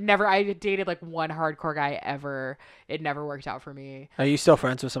 I dated like one hardcore guy ever. It never worked out for me. Are you still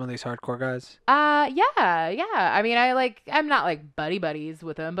friends with some of these hardcore guys? Yeah. I mean, I'm not like buddies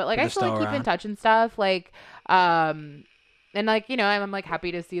with them, but like They're I still like still keep in around. touch and stuff. Like, and like, you know, I'm like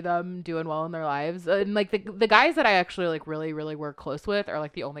happy to see them doing well in their lives. And like the guys that I actually like really, really were close with are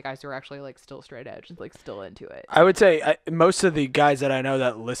like the only guys who are actually like still straight edge and like still into it. I would say most of the guys that I know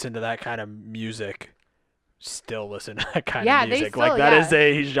that listen to that kind of music still listen to that kind Yeah, of they music. still, Like that yeah. is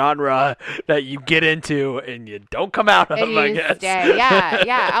a genre that you get into and you don't come out of, And I you guess. stay.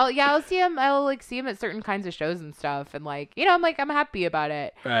 I'll see him. I'll like see him at certain kinds of shows and stuff, and like, you know, I'm happy about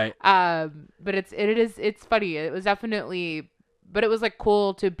it. Right. But it's funny. It was definitely, but it was like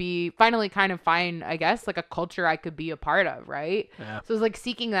cool to be finally kind of find, I guess, like a culture I could be a part of, right? Yeah. So it was like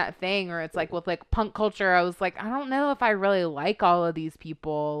seeking that thing, or it's like with like punk culture, I was like, I don't know if I really like all of these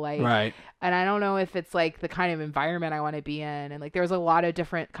people, like, Right. and I don't know if it's like the kind of environment I want to be in. And like there was a lot of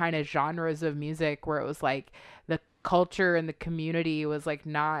different kind of genres of music where it was like the culture and the community was like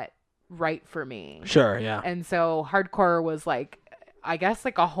not right for me. Sure. Yeah. And so hardcore was like, I guess,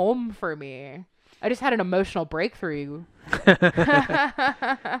 like a home for me. I just had an emotional breakthrough.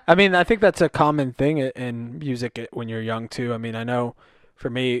 I mean, I think that's a common thing in music when you're young too. I mean, I know for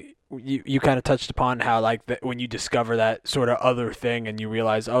me, you kind of touched upon how like when you discover that sort of other thing and you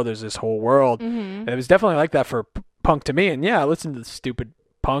realize, oh, there's this whole world. Mm-hmm. And it was definitely like that for punk to me. And yeah, I listened to stupid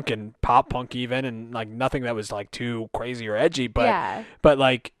punk and pop punk even, and like nothing that was like too crazy or edgy. But Yeah. but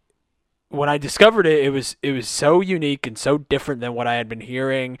like when I discovered it, it was so unique and so different than what I had been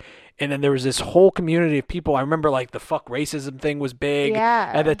hearing. And then there was this whole community of people. I remember like the fuck racism thing was big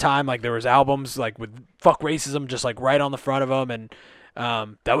Yeah. at the time. Like there was albums like with fuck racism just like right on the front of them,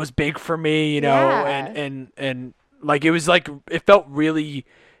 and that was big for me, you know. Yeah. And like it was like it felt really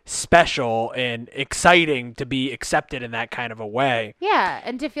special and exciting to be accepted in that kind of a way. Yeah.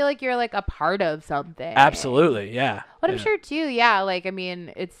 And to feel like you're like a part of something. Absolutely, yeah. But I'm Yeah. sure too, yeah, like, I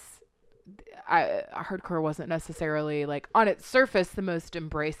mean, hardcore wasn't necessarily like on its surface the most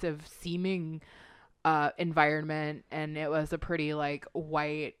embracive seeming environment, and it was a pretty like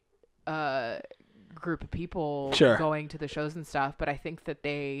white group of people Sure. going to the shows and stuff. But I think that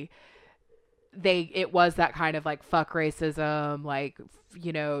it was that kind of like fuck racism, like,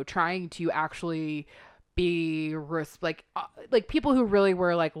 you know, trying to actually be like people who really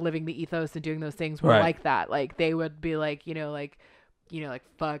were like living the ethos and doing those things were Right. like that. Like they would be like, like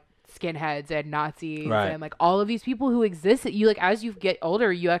fuck skinheads and Nazis Right. and like all of these people who exist that you like as you get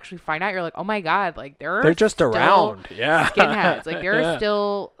older you actually find out, you're like, oh my god, like They're just still around. Yeah. skinheads. Like there are Yeah.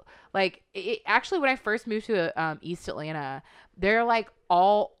 still like actually when I first moved to East Atlanta, there are like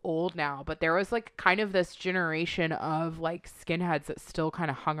all old now, but there was like kind of this generation of like skinheads that still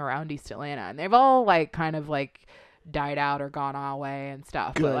kind of hung around East Atlanta, and they've all like kind of like died out or gone away and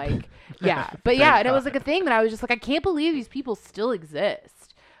stuff. Good. But like, yeah, but yeah, and it was like a thing that I was just like, I can't believe these people still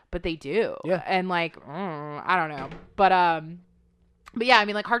exist, but they do. Yeah. And like, I don't know, but yeah, I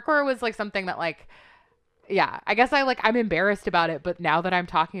mean, like hardcore was like something that like, yeah, I guess I'm embarrassed about it, but now that I'm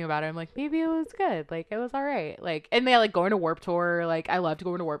talking about it, I'm like, maybe it was good. Like, it was all right. Like, and they like going to Warped Tour. Like, I loved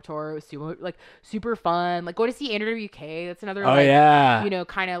going to Warped Tour. It was super fun. Like, going to see Andrew WK. That's another, Oh like, yeah. you know,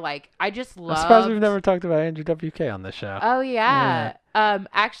 kind of like, I just love. I'm surprised we've never talked about Andrew WK on this show. Oh yeah.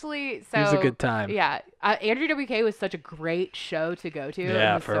 Actually, so It was a good time. Yeah, Andrew WK was such a great show to go to.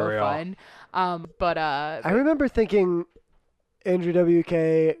 Yeah, it was for so real. fun. But I remember thinking Andrew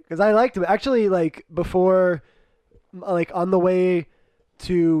WK because I liked him actually. Like before, like on the way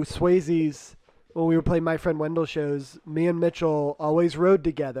to Swayze's when we were playing My Friend Wendell shows, me and Mitchell always rode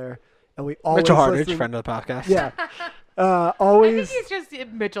together, and we always Mitchell Hardage, listened- friend of the podcast. Yeah, I always. think he's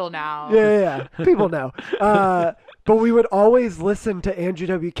just Mitchell now. Yeah. People know. But we would always listen to Andrew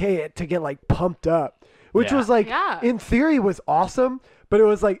WK to get like pumped up, which Yeah. was like, Yeah. in theory, was awesome. But it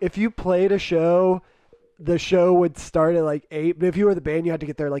was like if you played a show, the show would start at like 8. But if you were the band, you had to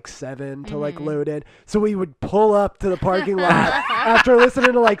get there like 7 to like load in. So we would pull up to the parking lot after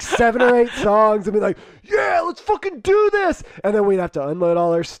listening to like 7 or 8 songs and be like, "Yeah, let's fucking do this!" And then we'd have to unload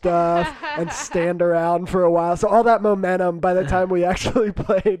all our stuff and stand around for a while. So all that momentum by the time we actually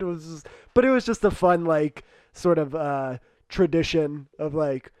played was, but it was just a fun like sort of tradition of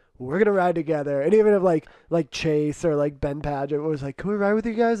like, we're gonna ride together. And even if like Chase or like Ben Padgett was like, "Can we ride with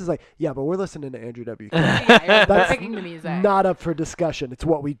you guys?" It's like, yeah, but we're listening to Andrew WK. Yeah, you're That's picking the music. Not up for discussion. It's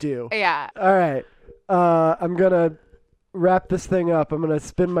what we do. Yeah. All right. I'm gonna wrap this thing up. I'm gonna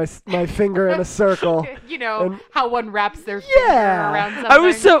spin my finger in a circle. You know And- how one wraps their Yeah. finger around something.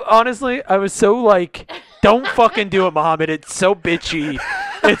 I was so like, don't fucking do it, Muhammad. It's so bitchy.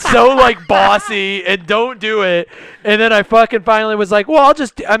 It's so like bossy, and don't do it. And then I fucking finally was like, well,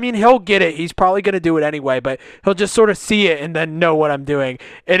 he'll get it. He's probably going to do it anyway, but he'll just sort of see it and then know what I'm doing.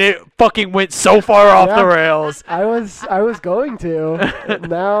 And it fucking went so far off Yeah. the rails. I was going to.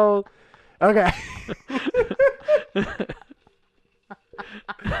 Now, okay.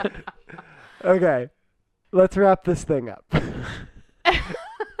 Okay. Let's wrap this thing up.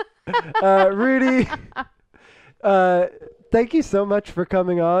 Rudy, thank you so much for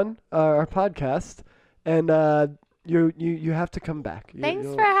coming on our podcast, and you have to come back. Thanks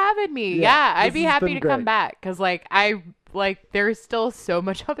You'll- for having me. Yeah, Yeah, I'd this be has happy been to come great. back because there's still so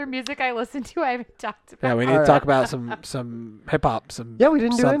much other music I listen to I haven't talked about. Yeah, we need All to right. talk about some hip hop, some Yeah, we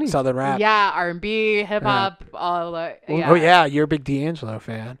didn't do any. southern rap. Yeah, R&B, hip hop, all the yeah. Oh yeah, you're a big D'Angelo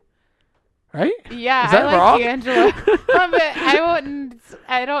fan, right? Yeah, Is that I like wrong? D'Angelo. But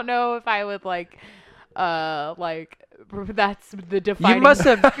I don't know if I would that's the defining.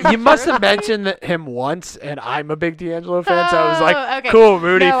 You must have mentioned him once, and I'm a big D'Angelo fan, so I was like, Oh, okay. cool,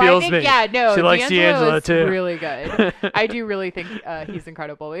 Rudy No, I feels think, me. Yeah, no, She likes D'Angelo is too. Really good. I do really think he's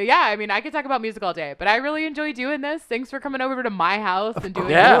incredible. Yeah, I mean, I could talk about music all day, but I really enjoy doing this. Thanks for coming over to my house and doing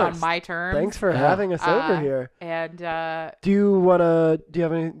course. it on my terms. Thanks for Yeah. having us over here. And Do you wanna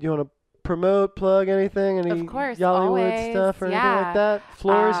promote, plug anything? Any Of course, Yollywood always, stuff or anything like yeah. that?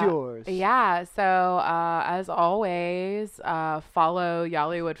 Floor is Uh, yours. Yeah, so as always, follow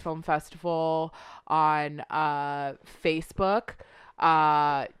Yollywood Film Festival on Facebook.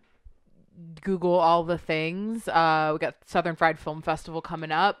 Google all the things. We got Southern Fried Film Festival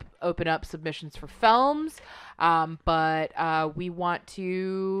coming up. Open up submissions for films. But we want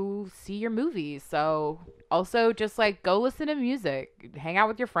to see your movies. So also just go listen to music, hang out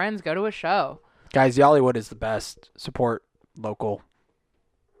with your friends, go to a show. Guys, Yollywood is the best. Support local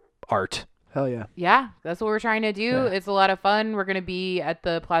art. Hell yeah. Yeah, that's what we're trying to do. Yeah. It's a lot of fun. We're going to be at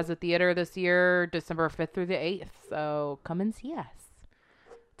the Plaza Theater this year, December 5th through the 8th. So come and see us.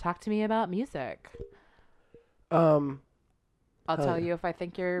 Talk to me about music. Um, I'll Hell tell yeah. you if I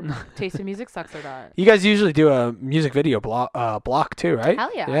think your taste in music sucks or not. You guys usually do a music video block too, right?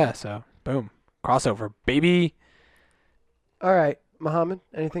 Hell yeah. Yeah, so boom. Crossover, baby. all right, Muhammad,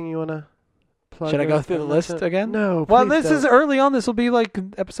 anything you wanna plug? Should I or go through the list mention? again? No. Well, please this don't. is early on. This will be like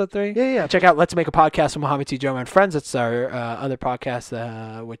episode 3. Yeah. Check out Let's Make a Podcast with Muhammad T. Joe and Friends. It's our other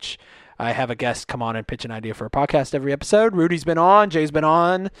podcast, which I have a guest come on and pitch an idea for a podcast every episode. Rudy's been on. Jay's been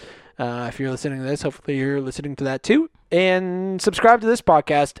on. If you're listening to this, hopefully you're listening to that too. And subscribe to this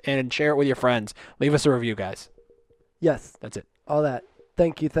podcast and share it with your friends. Leave us a review, guys. Yes. That's it. All that.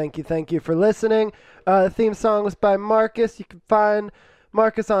 Thank you for listening. The theme song was by Marcus. You can find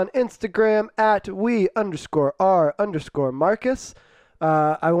Marcus on Instagram at @we_r_Marcus.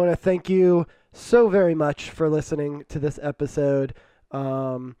 I want to thank you so very much for listening to this episode.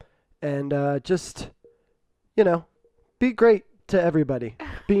 And just, be great to everybody.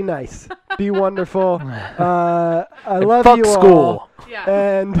 Be nice. Be wonderful. I love fuck you school. all. Yeah.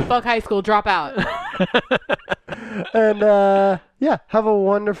 And Fuck high school, drop out. and have a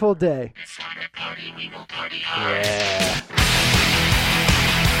wonderful day. Yeah.